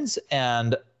of friends.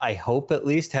 And I hope at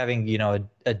least having,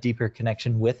 a deeper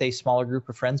connection with a smaller group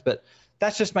of friends, but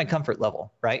that's just my comfort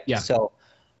level. Right. Yeah. So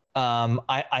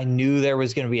I knew there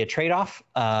was going to be a trade-off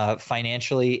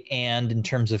financially and in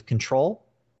terms of control.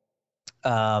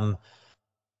 And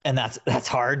that's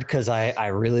hard because I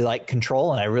really like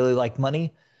control and I really like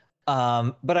money.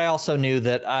 But I also knew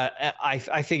that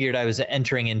I figured I was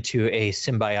entering into a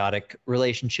symbiotic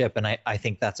relationship, and I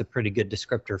think that's a pretty good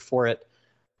descriptor for it.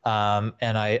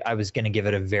 And I was going to give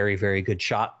it a very, very good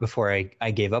shot before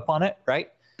I gave up on it,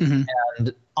 right? Mm-hmm.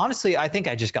 And honestly, I think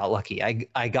I just got lucky.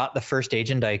 I got the first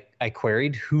agent I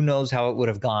queried. Who knows how it would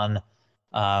have gone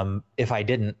if I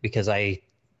didn't, because I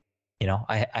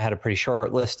had a pretty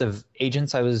short list of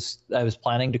agents I was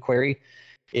planning to query.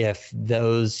 If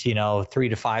those, 3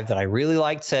 to 5 that I really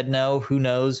liked said no, who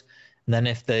knows? And then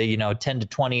if the, 10 to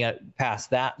 20 past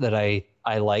that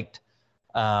I liked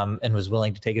and was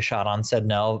willing to take a shot on said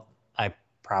no, I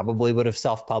probably would have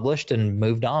self-published and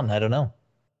moved on. I don't know.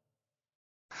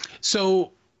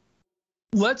 So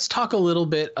let's talk a little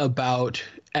bit about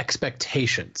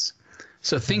expectations.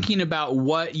 So thinking about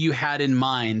what you had in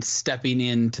mind stepping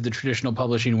into the traditional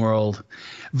publishing world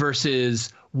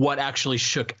versus what actually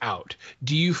shook out.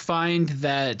 Do you find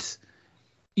that,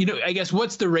 I guess,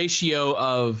 what's the ratio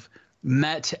of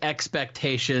met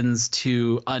expectations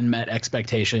to unmet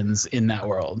expectations in that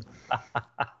world?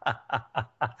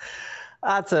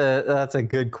 That's a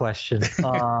good question.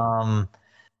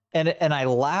 And I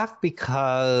laugh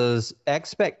because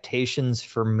expectations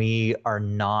for me are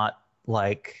not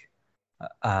like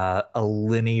a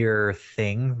linear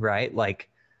thing, right? Like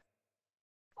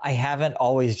I haven't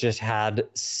always just had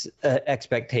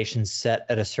expectations set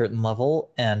at a certain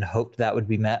level and hoped that would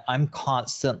be met. I'm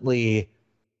constantly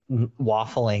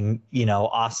waffling,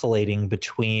 oscillating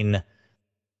between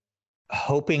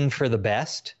hoping for the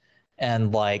best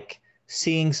and like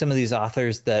seeing some of these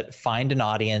authors that find an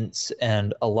audience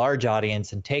and a large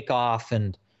audience and take off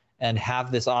and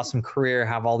have this awesome career,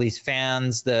 have all these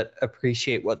fans that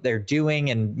appreciate what they're doing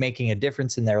and making a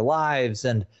difference in their lives.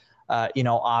 And,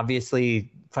 obviously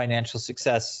financial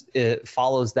success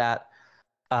follows that.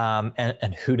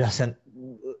 And who doesn't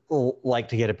like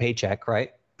to get a paycheck,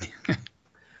 right?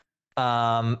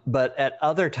 But at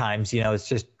other times, it's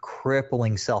just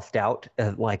crippling self-doubt,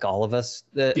 like all of us.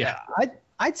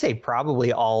 I'd say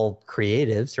probably all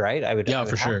creatives, right? I would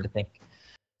for sure. To think.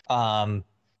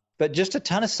 But just a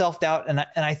ton of self-doubt. And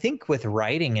I think with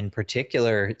writing in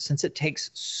particular, since it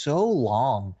takes so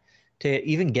long to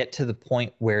even get to the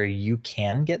point where you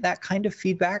can get that kind of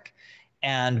feedback,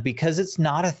 and because it's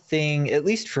not a thing, at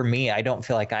least for me, I don't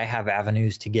feel like I have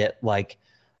avenues to get like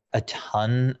a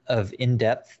ton of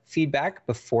in-depth feedback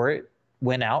before it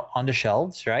went out onto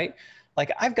shelves, right?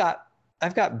 Like I've got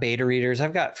beta readers,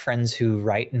 I've got friends who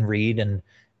write and read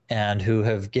and who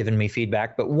have given me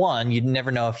feedback, but one, you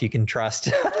never know if you can trust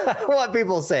what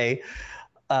people say.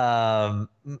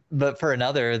 But for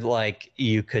another, like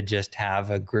you could just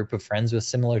have a group of friends with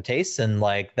similar tastes and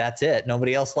like, that's it.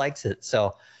 Nobody else likes it.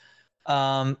 So,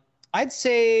 I'd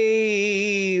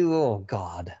say,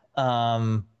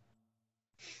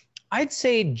 I'd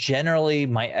say generally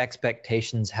my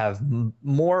expectations have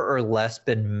more or less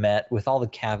been met, with all the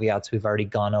caveats we've already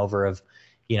gone over of,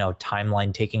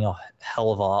 timeline taking a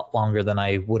hell of a lot longer than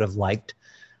I would have liked.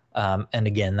 And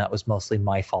again, that was mostly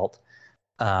my fault.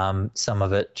 Some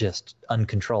of it just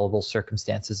uncontrollable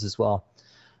circumstances as well.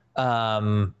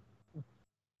 But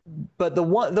the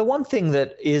one thing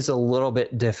that is a little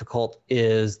bit difficult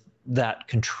is that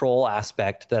control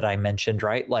aspect that I mentioned,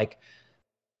 right? Like,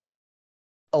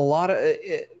 a lot of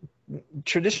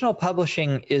traditional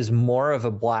publishing is more of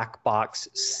a black box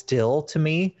still to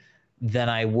me than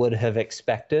I would have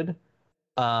expected.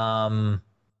 I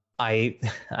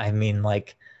mean,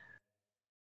 like,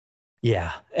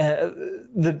 yeah.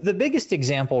 The biggest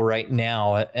example right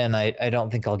now, and I don't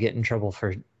think I'll get in trouble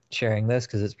for sharing this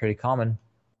because it's pretty common,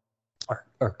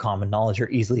 or common knowledge, or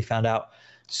easily found out.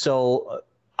 So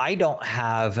I don't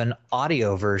have an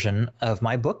audio version of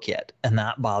my book yet, and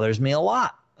that bothers me a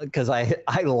lot because I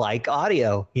like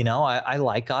audio. I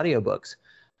like audiobooks.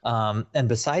 And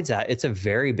besides that, it's a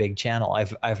very big channel.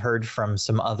 I've heard from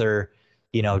some other,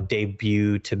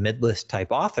 debut to mid-list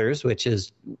type authors, which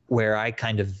is where I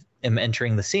kind of am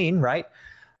entering the scene, right?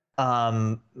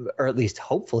 Or at least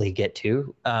hopefully get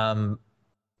to,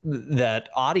 that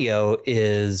audio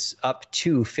is up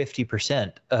to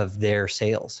 50% of their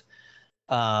sales.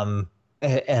 And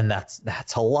that's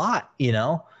a lot, and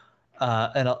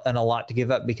a lot to give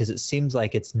up, because it seems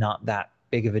like it's not that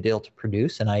big of a deal to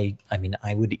produce. And I mean,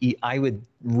 I would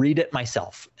read it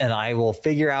myself, and I will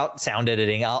figure out sound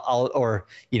editing. Or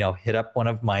hit up one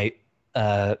of my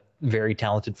very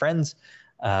talented friends,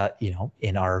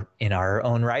 in our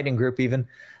own writing group, even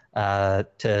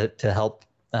to help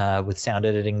with sound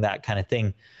editing, that kind of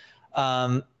thing.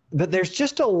 But there's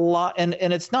just a lot, and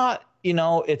it's not,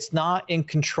 it's not in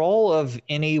control of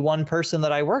any one person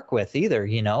that I work with either.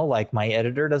 Like, my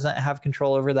editor doesn't have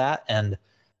control over that, and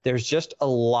there's just a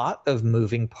lot of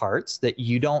moving parts that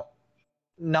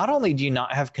not only do you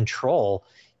not have control,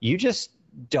 you just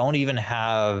don't even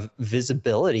have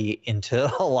visibility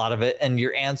into a lot of it. And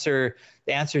the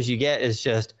answers you get is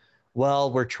just,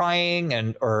 well, we're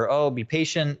trying, or be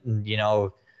patient, and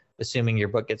assuming your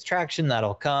book gets traction,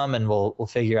 that'll come, and we'll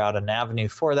figure out an avenue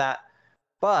for that.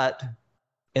 But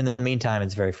in the meantime,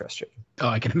 it's very frustrating. Oh,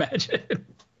 I can imagine.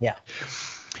 Yeah.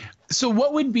 So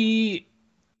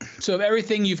of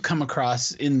everything you've come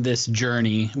across in this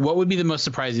journey, what would be the most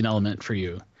surprising element for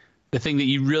you? The thing that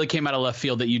you really came out of left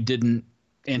field that you didn't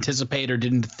anticipate or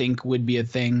didn't think would be a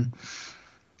thing?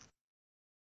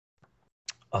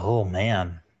 Oh,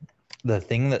 man. The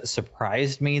thing that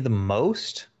surprised me the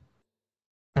most?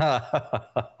 I'm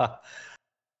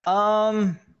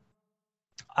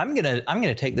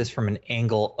gonna take this from an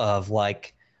angle of,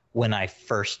 like, when I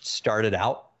first started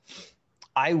out,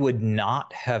 I would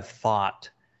not have thought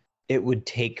it would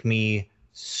take me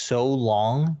so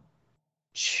long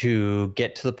to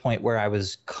get to the point where I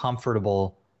was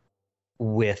comfortable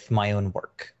with my own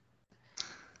work.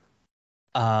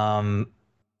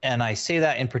 And I say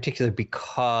that in particular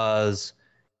because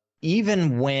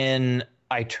even when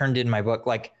I turned in my book,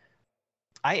 like,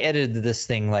 I edited this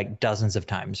thing like dozens of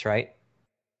times, right?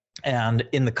 And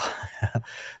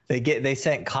they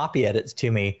sent copy edits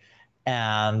to me,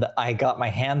 and I got my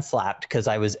hand slapped because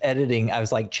I was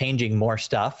like changing more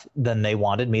stuff than they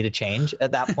wanted me to change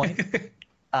at that point.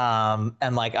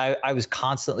 And like, I was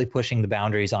constantly pushing the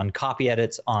boundaries on copy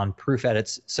edits, on proof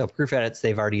edits. So proof edits,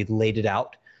 they've already laid it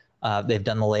out. They've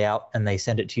done the layout, and they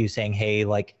send it to you saying, hey,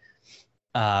 like,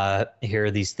 here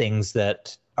are these things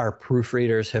that our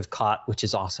proofreaders have caught, which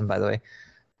is awesome, by the way.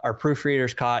 Our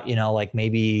proofreaders caught, like,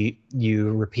 maybe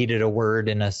you repeated a word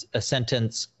in a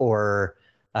sentence, or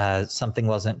something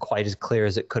wasn't quite as clear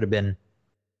as it could have been,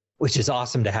 which is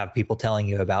awesome to have people telling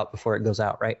you about before it goes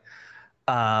out, right?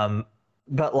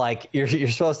 But like, you're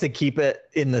supposed to keep it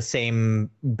in the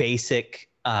same basic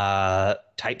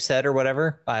typeset or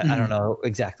whatever. I don't know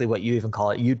exactly what you even call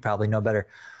it. You'd probably know better.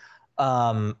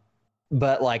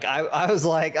 But like, I was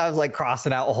like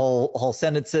crossing out whole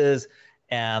sentences,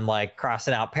 and like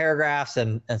crossing out paragraphs,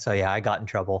 and so yeah, I got in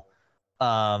trouble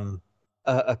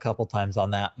a couple times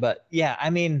on that. But yeah, I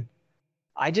mean,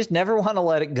 I just never want to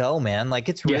let it go, man. Like,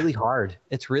 it's really hard.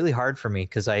 It's really hard for me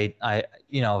because I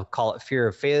call it fear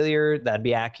of failure. That'd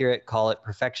be accurate. Call it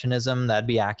perfectionism. That'd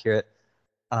be accurate.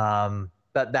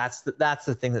 But that's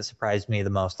the thing that surprised me the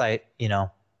most. I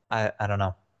don't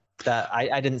know, that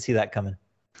I didn't see that coming.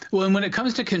 Well, and when it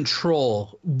comes to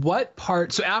control, what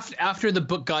part? So after the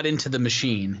book got into the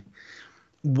machine,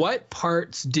 what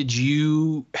parts did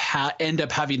you end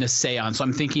up having a say on? So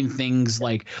I'm thinking things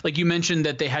like you mentioned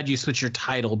that they had you switch your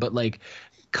title, but like,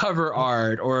 cover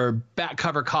art or back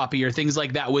cover copy or things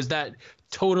like that, was that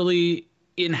totally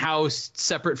in-house,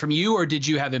 separate from you, or did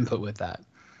you have input with that?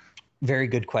 Very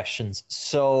good questions.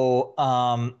 So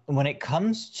when it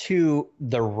comes to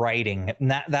the writing,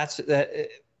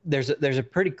 there's a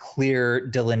pretty clear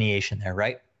delineation there,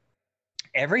 right?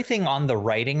 Everything on the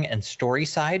writing and story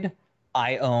side,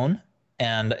 I own,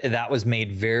 and that was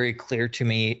made very clear to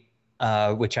me,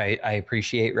 which I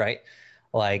appreciate, right?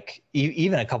 Like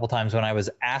even a couple times when I was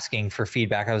asking for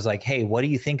feedback, I was like, hey, what do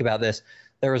you think about this?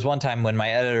 There was one time when my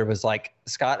editor was like,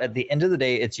 Scott, at the end of the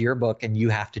day, it's your book and you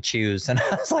have to choose. And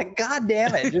I was like, God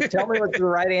damn it, just tell me what's the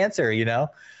right answer, you know?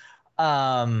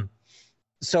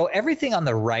 So everything on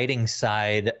the writing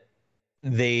side,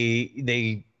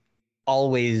 they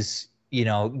always, you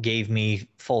know, gave me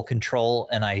full control,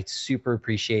 and I super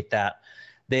appreciate that.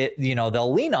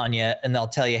 They'll lean on you and they'll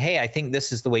tell you, hey, I think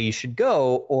this is the way you should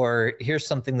go, or here's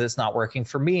something that's not working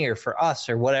for me or for us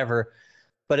or whatever.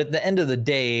 But at the end of the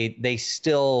day, they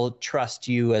still trust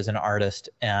you as an artist,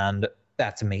 and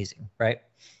that's amazing, right?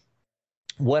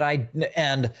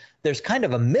 And there's kind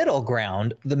of a middle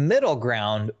ground. The middle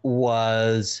ground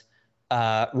was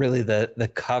really the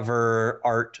cover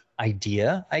art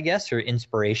idea, I guess, or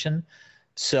inspiration.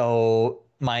 So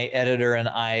my editor and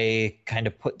I kind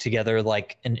of put together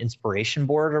like an inspiration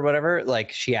board or whatever.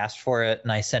 Like she asked for it,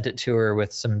 and I sent it to her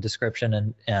with some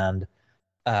description and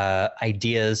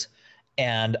ideas.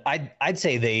 And I'd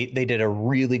say they did a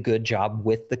really good job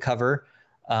with the cover,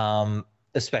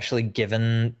 especially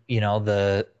given, you know,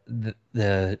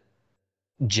 the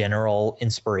general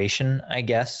inspiration, I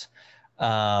guess.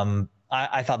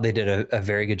 I thought they did a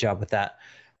very good job with that.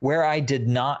 Where I did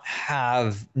not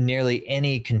have nearly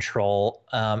any control,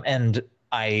 and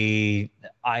I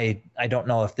don't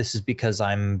know if this is because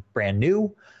I'm brand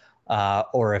new,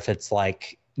 or if it's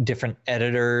like different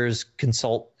editors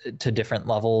consult to different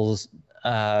levels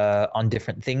on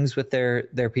different things with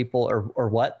their people or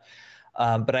what.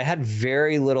 But I had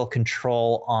very little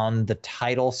control on the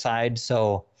title side.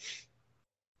 So,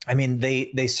 I mean,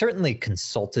 they certainly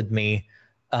consulted me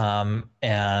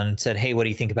and said, hey, what do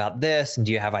you think about this? And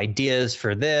do you have ideas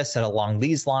for this and along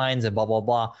these lines and blah, blah,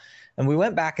 blah. And we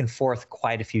went back and forth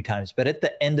quite a few times. But at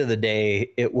the end of the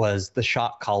day, it was the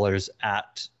shot callers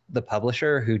at the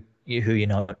publisher who you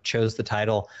know chose the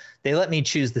title. They let me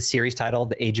choose the series title,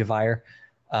 The Age of Ire,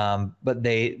 but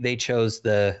they chose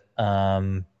the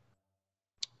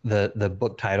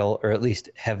book title, or at least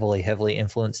heavily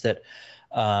influenced it,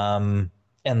 and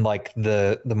like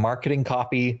the marketing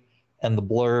copy and the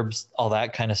blurbs, all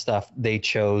that kind of stuff. They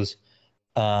chose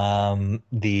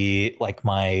the like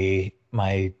my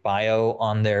bio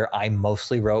on there. I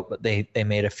mostly wrote, but they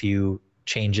made a few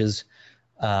changes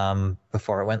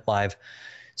before it went live.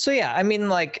 So yeah, I mean,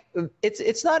 like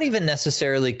it's not even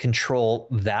necessarily control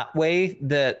that way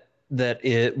that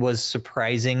it was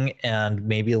surprising and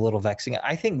maybe a little vexing.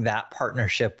 I think that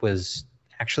partnership was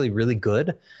actually really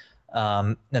good.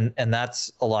 And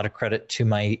that's a lot of credit to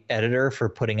my editor for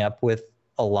putting up with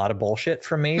a lot of bullshit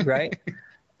from me, right?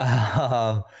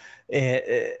 But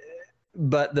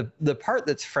the part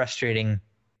that's frustrating,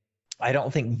 I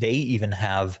don't think they even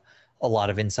have a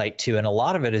lot of insight to, and a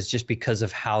lot of it is just because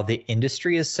of how the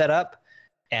industry is set up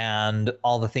and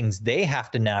all the things they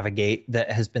have to navigate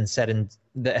that have been set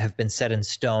in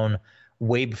stone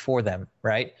way before them,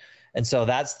 right? And so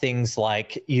that's things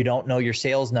like you don't know your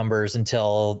sales numbers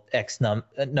until X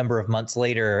number of months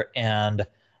later, and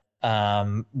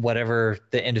whatever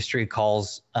the industry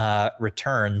calls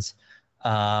returns,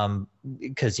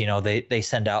 because you know they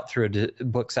send out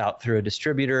books out through a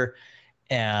distributor,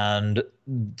 and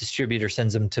distributor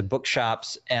sends them to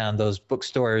bookshops, and those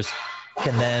bookstores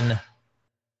can then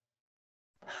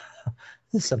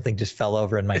something just fell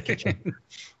over in my kitchen.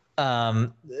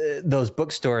 Those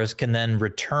bookstores can then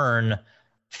return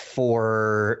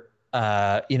for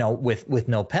with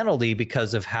no penalty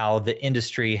because of how the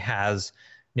industry has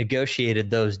negotiated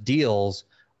those deals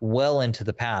well into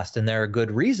the past. And there are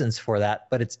good reasons for that,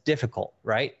 but it's difficult,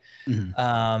 right?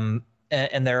 Mm-hmm.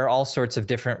 And there are all sorts of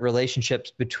different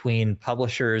relationships between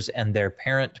publishers and their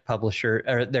parent publisher,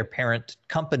 or their parent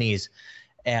companies,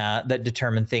 that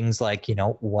determine things like, you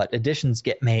know, what editions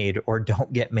get made or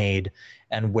don't get made,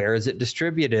 and where is it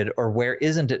distributed or where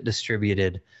isn't it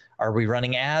distributed? Are we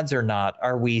running ads or not?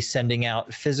 Are we sending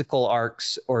out physical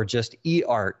ARCs or just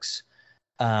e-ARCs?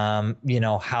 You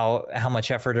know, how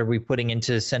much effort are we putting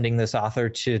into sending this author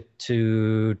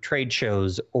to trade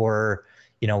shows, or,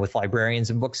 you know, with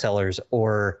librarians and booksellers,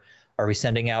 or are we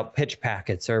sending out pitch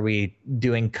packets? Are we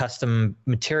doing custom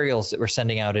materials that we're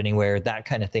sending out anywhere? That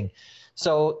kind of thing.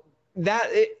 So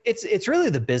it's really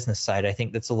the business side, I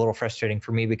think, that's a little frustrating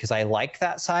for me, because I like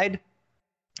that side.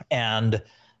 And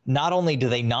not only do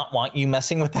they not want you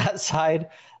messing with that side,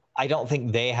 I don't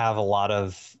think they have a lot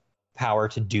of power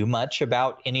to do much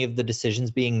about any of the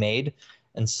decisions being made.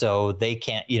 And so they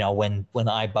can't, when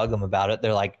I bug them about it,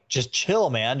 they're like, just chill,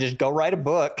 man, just go write a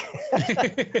book.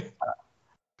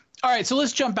 All right, so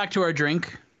let's jump back to our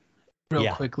drink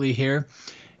real quickly here.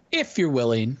 If you're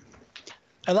willing,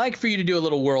 I'd like for you to do a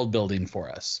little world building for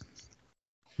us.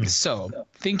 So,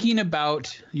 thinking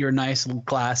about your nice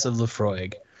glass of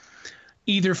Laphroaig,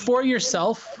 either for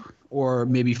yourself or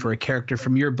maybe for a character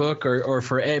from your book, or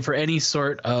for any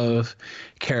sort of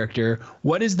character,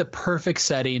 what is the perfect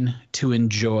setting to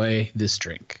enjoy this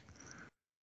drink?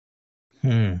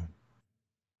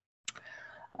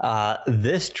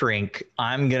 This drink,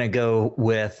 I'm gonna go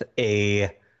with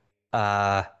a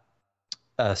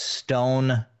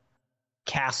stone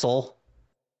castle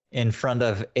in front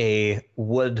of a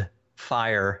wood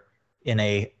fire in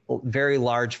a very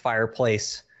large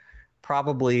fireplace,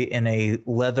 probably in a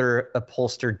leather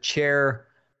upholstered chair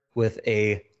with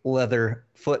a leather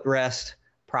footrest,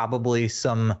 probably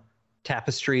some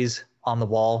tapestries on the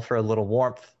wall for a little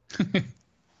warmth.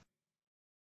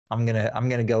 I'm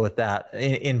gonna go with that,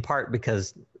 in part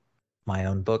because my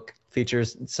own book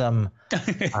features some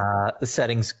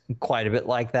settings quite a bit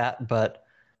like that, but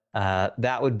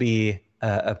that would be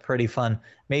a pretty fun,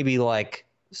 maybe like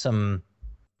some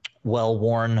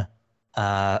well-worn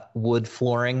wood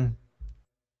flooring.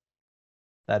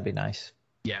 That'd be nice.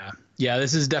 Yeah,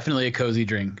 this is definitely a cozy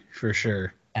drink for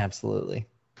sure. Absolutely.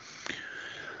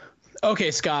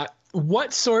 Okay, Scott,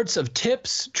 what sorts of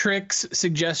tips, tricks,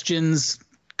 suggestions,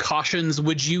 cautions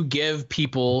would you give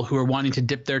people who are wanting to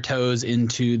dip their toes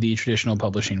into the traditional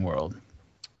publishing world?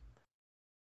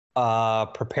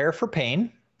 Prepare for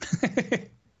pain.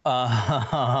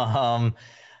 And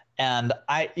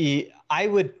I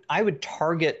would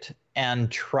target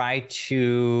and try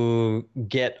to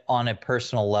get on a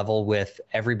personal level with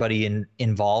everybody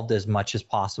involved as much as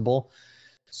possible.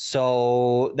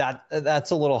 So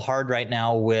that's a little hard right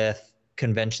now with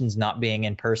conventions not being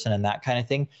in person and that kind of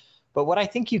thing. But what I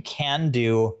think you can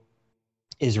do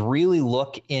is really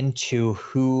look into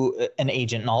who an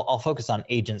agent, and I'll focus on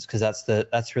agents because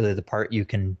that's really the part you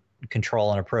can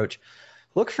control and approach.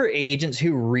 Look for agents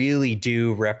who really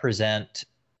do represent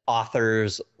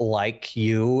authors like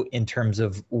you in terms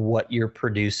of what you're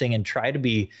producing, and try to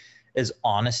be as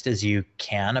honest as you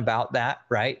can about that,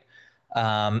 right?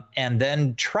 And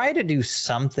then try to do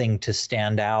something to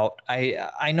stand out.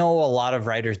 I know a lot of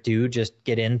writers do just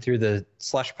get in through the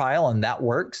slush pile, and that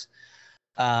works.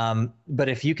 But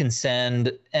if you can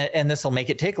send, and this will make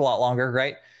it take a lot longer,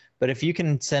 right? But if you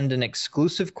can send an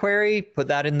exclusive query, put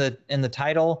that in the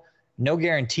title, no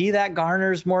guarantee that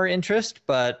garners more interest,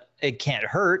 but it can't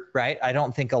hurt, right? I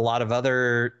don't think a lot of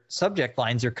other subject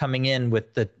lines are coming in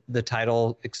with the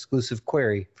title exclusive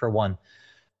query, for one.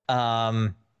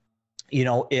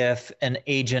 If an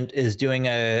agent is doing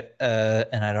and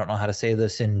I don't know how to say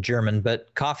this in German,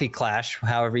 but coffee clash,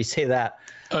 however you say that.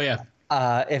 Oh yeah.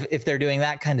 If they're doing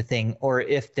that kind of thing, or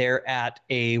if they're at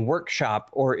a workshop,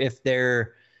 or if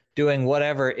they're doing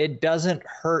whatever, it doesn't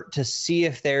hurt to see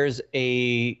if there's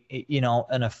an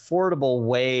affordable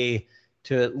way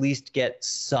to at least get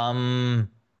some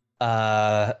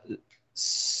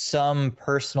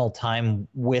personal time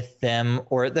with them,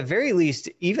 or at the very least,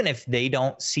 even if they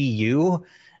don't see you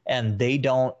and they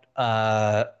don't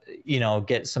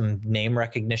get some name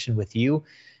recognition with you,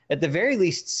 at the very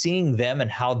least seeing them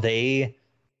and how they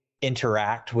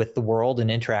interact with the world and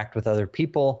interact with other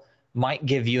people might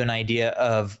give you an idea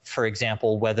of, for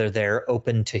example, whether they're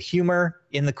open to humor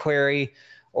in the query,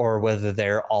 or whether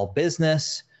they're all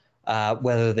business,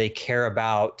 whether they care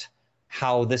about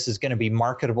how this is going to be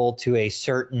marketable to a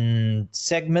certain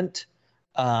segment,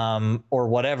 or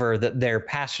whatever that they're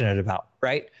passionate about,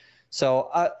 right? So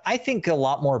I think a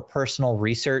lot more personal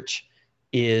research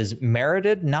is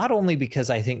merited, not only because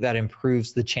I think that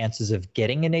improves the chances of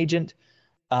getting an agent,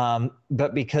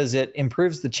 but because it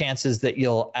improves the chances that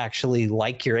you'll actually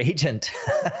like your agent,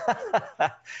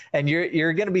 and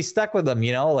you're going to be stuck with them.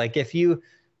 Like if you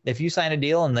sign a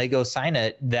deal and they go sign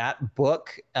it, that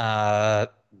book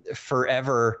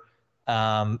forever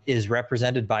is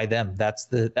represented by them. That's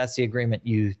the agreement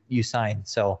you sign.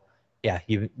 So yeah,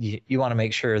 you want to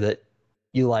make sure that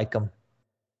you like them.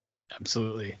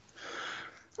 Absolutely.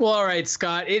 Well, all right,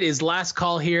 Scott, it is last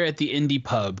call here at the Indie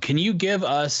Pub. Can you give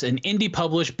us an indie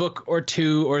published book or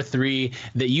two or three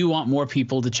that you want more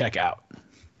people to check out?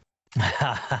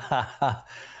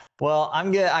 Well,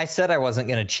 I said I wasn't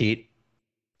going to cheat,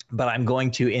 but I'm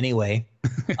going to anyway.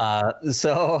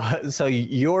 So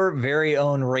your very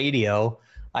own radio,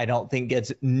 I don't think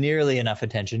gets nearly enough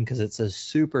attention because it's a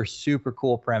super, super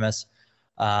cool premise.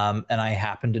 And I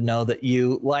happen to know that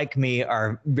you, like me,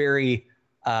 are very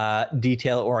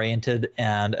detail oriented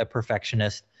and a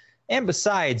perfectionist. And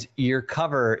besides, your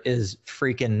cover is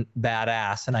freaking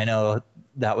badass. And I know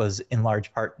that was in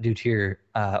large part due to your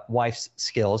wife's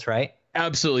skills, right?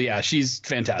 Absolutely, yeah. She's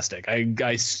fantastic.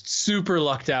 I super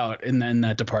lucked out in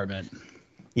that department.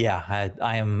 Yeah,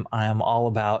 I am all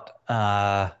about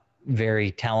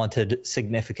very talented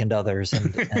significant others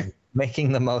and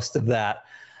making the most of that.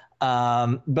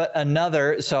 But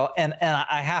another, and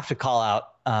I have to call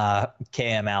out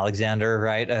KM Alexander,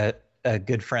 right? A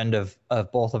good friend of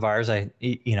both of ours.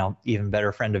 Even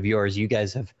better friend of yours. You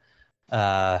guys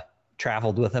have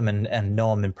traveled with him and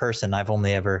know him in person. I've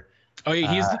only ever. Oh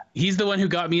yeah, he's the one who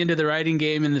got me into the writing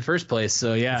game in the first place.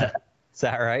 So yeah. Is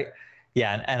that right?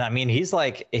 Yeah, and I mean he's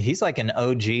like an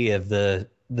OG of the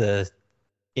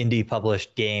indie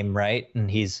published game, right? And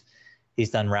he's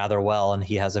done rather well, and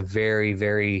he has a very,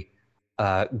 very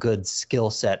good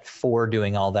skill set for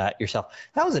doing all that yourself.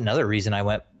 That was another reason I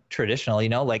went traditional.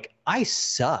 Like I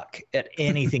suck at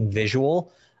anything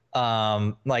visual.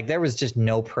 Like there was just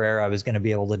no prayer I was going to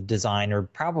be able to design or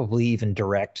probably even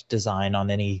direct design on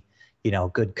any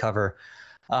good cover.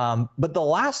 But the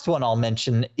last one I'll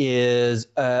mention is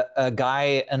a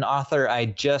guy, an author I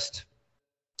just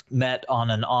met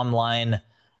on an online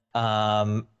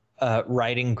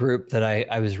writing group that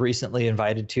I was recently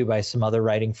invited to by some other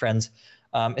writing friends.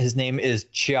 His name is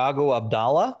Thiago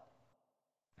Abdallah,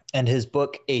 and his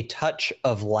book, A Touch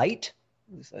of Light.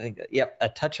 A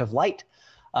Touch of Light.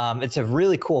 It's a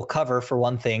really cool cover for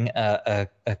one thing, a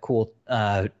cool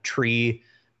tree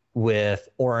with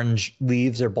orange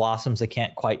leaves or blossoms. I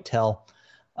can't quite tell.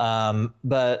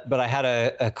 But I had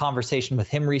a conversation with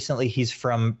him recently. He's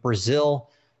from Brazil,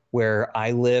 where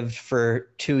I lived for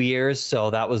 2 years. So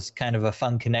that was kind of a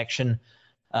fun connection.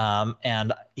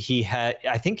 And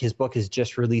I think his book is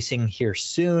just releasing here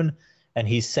soon. And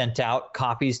he's sent out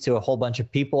copies to a whole bunch of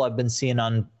people I've been seeing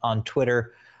on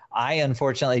Twitter. I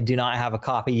unfortunately do not have a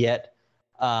copy yet.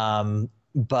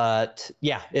 But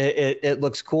yeah, it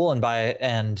looks cool,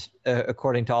 and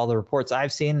according to all the reports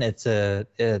I've seen,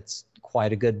 it's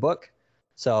quite a good book.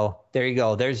 So there you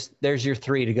go. There's your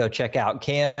three to go check out: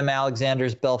 KM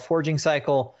Alexander's Bell Forging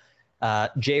Cycle,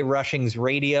 Jay Rushing's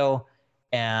Radio,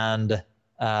 and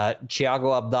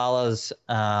Thiago Abdallah's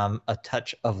A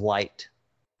Touch of Light.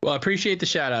 Well, I appreciate the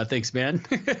shout out. Thanks, man.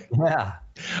 Yeah.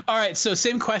 All right. So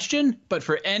same question, but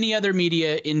for any other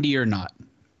media, indie or not.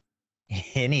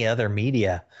 Any other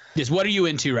media? Just what are you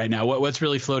into right now? What's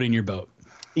really floating your boat?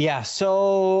 Yeah.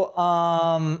 So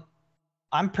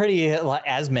I'm pretty,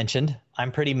 as mentioned,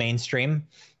 I'm pretty mainstream.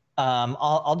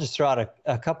 I'll just throw out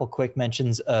a couple quick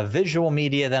mentions of visual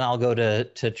media, then I'll go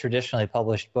to traditionally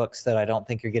published books that I don't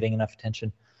think are getting enough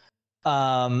attention.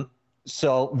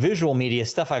 So visual media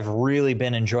stuff I've really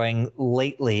been enjoying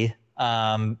lately.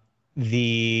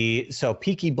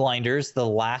 Peaky Blinders, the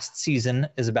last season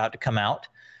is about to come out.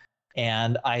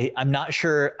 And I'm not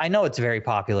sure, I know it's very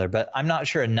popular, but I'm not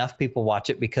sure enough people watch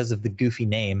it because of the goofy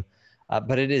name.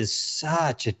 But it is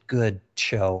such a good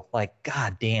show. Like,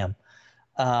 goddamn.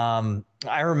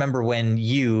 I remember when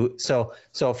so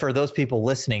for those people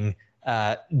listening,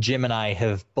 Jim and I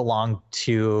have belonged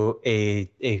to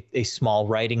a small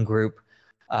writing group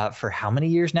for how many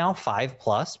years now?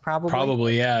 5+ probably?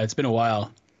 Probably, yeah. It's been a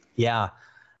while. Yeah.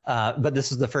 But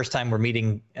this is the first time we're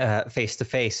meeting face to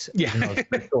face. Yeah. It's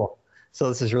pretty cool. So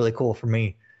this is really cool for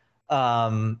me.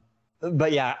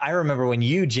 But yeah, I remember when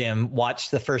you, Jim,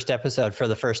 watched the first episode for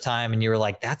the first time and you were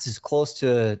like, that's as close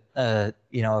to a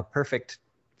perfect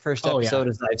first episode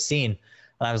as I've seen.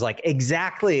 And I was like,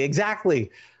 exactly.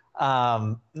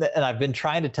 And I've been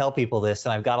trying to tell people this,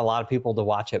 and I've got a lot of people to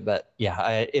watch it. But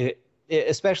yeah,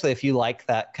 especially if you like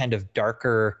that kind of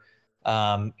darker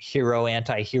hero,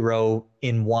 anti-hero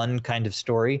in one kind of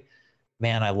story,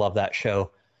 man, I love that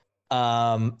show.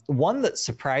 One that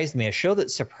surprised me, a show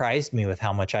that surprised me with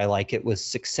how much I like it, was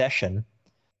Succession.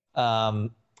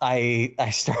 I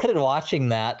started watching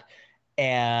that,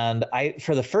 and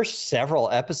for the first several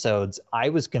episodes, I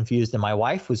was confused, and my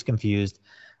wife was confused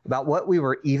about what we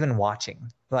were even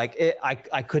watching. Like,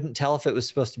 I couldn't tell if it was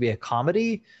supposed to be a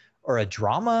comedy or a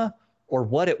drama or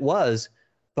what it was,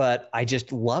 but I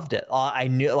just loved it. I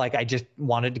knew, like, I just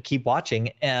wanted to keep watching.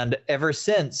 And ever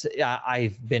since,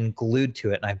 I've been glued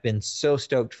to it. And I've been so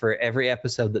stoked for every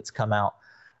episode that's come out.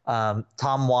 Tom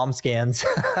Wamsgans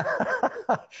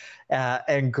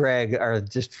and Greg are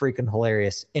just freaking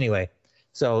hilarious. Anyway,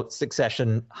 so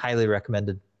Succession, highly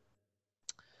recommended.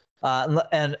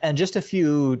 And just a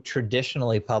few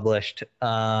traditionally published.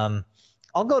 I'll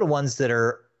go to ones that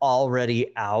are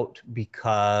already out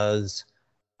because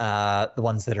the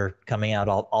ones that are coming out,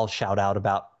 I'll shout out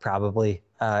about probably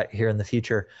here in the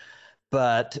future.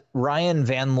 But Ryan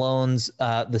Van Loan's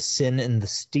The Sin in the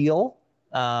Steel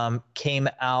came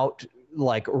out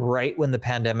like right when the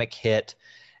pandemic hit,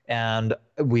 and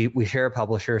we share a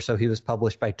publisher, so he was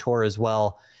published by Tor as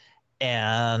well.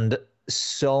 And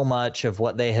so much of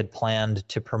what they had planned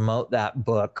to promote that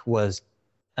book was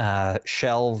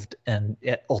shelved and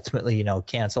ultimately,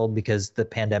 canceled because the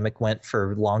pandemic went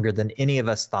for longer than any of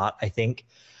us thought, I think.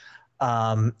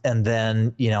 And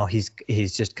then,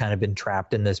 he's just kind of been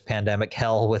trapped in this pandemic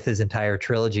hell with his entire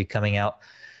trilogy coming out.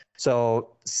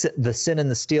 So The Sin in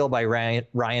the Steel by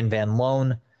Ryan Van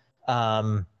Loan.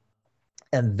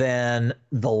 And then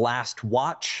The Last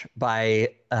Watch by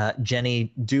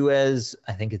Jenny Duez.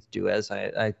 I think it's Duez.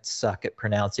 I suck at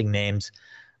pronouncing names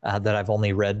that I've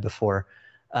only read before.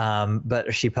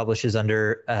 But she publishes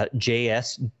under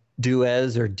J.S.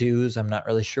 Duez or Dues. I'm not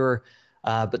really sure.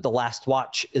 But The Last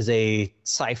Watch is a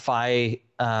sci-fi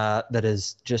that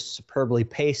is just superbly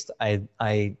paced. I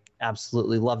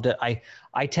absolutely loved it. I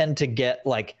tend to get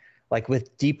like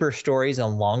with deeper stories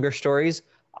and longer stories,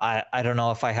 I don't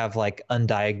know if I have like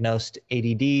undiagnosed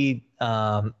ADD,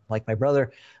 like my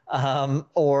brother,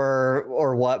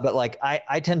 or what, but like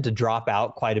I tend to drop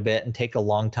out quite a bit and take a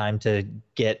long time to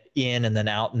get in and then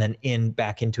out and then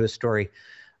back into a story.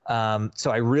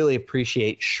 So I really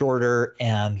appreciate shorter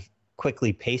and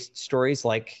quickly paced stories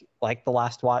like The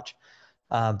Last Watch.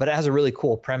 But it has a really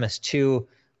cool premise too,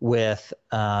 with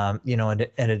an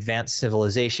advanced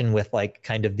civilization with like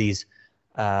kind of these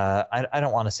I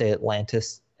don't want to say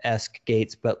Atlantis-esque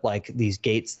gates, but like these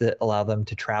gates that allow them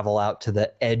to travel out to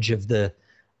the edge of the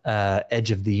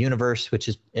universe, which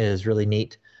is really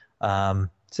neat. So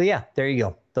yeah, there you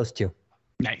go. Those two.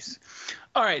 Nice.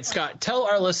 All right, Scott, tell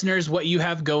our listeners what you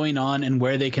have going on and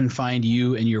where they can find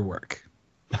you and your work.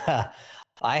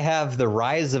 I have The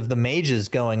Rise of the Mages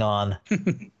going on.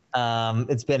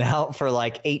 It's been out for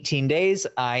like 18 days.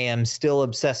 I am still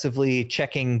obsessively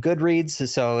checking Goodreads.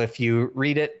 So if you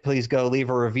read it, please go leave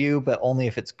a review, but only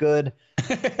if it's good.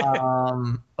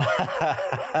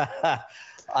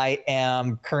 I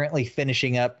am currently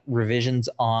finishing up revisions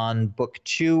on book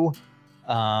 2.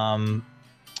 I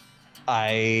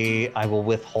will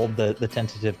withhold the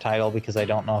tentative title because I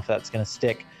don't know if that's going to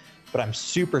stick. But I'm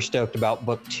super stoked about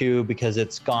book 2 because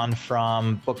it's gone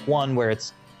from book 1, where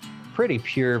it's pretty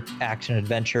pure action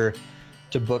adventure,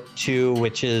 to book 2,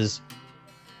 which is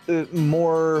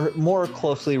more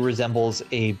closely resembles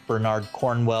a Bernard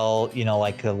Cornwell,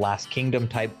 like a Last Kingdom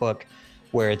type book,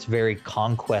 where it's very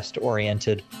conquest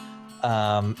oriented.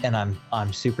 And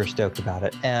I'm super stoked about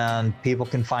it. And people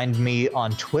can find me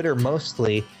on Twitter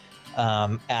mostly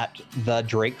at the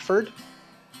Drakeford.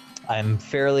 I'm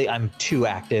too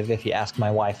active, if you ask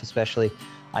my wife especially.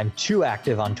 I'm too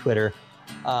active on Twitter.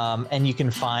 And you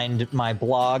can find my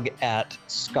blog at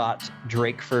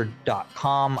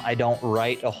scottdrakeford.com. I don't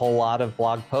write a whole lot of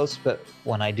blog posts, but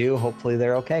when I do, hopefully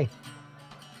they're okay.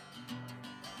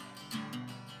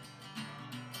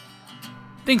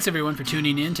 Thanks everyone for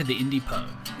tuning in to the Indie Pub.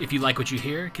 If you like what you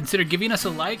hear, consider giving us a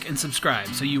like and subscribe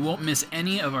so you won't miss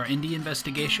any of our indie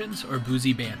investigations or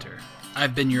boozy banter.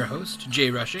 I've been your host,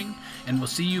 Jay Rushing, and we'll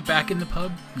see you back in the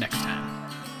pub next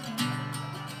time.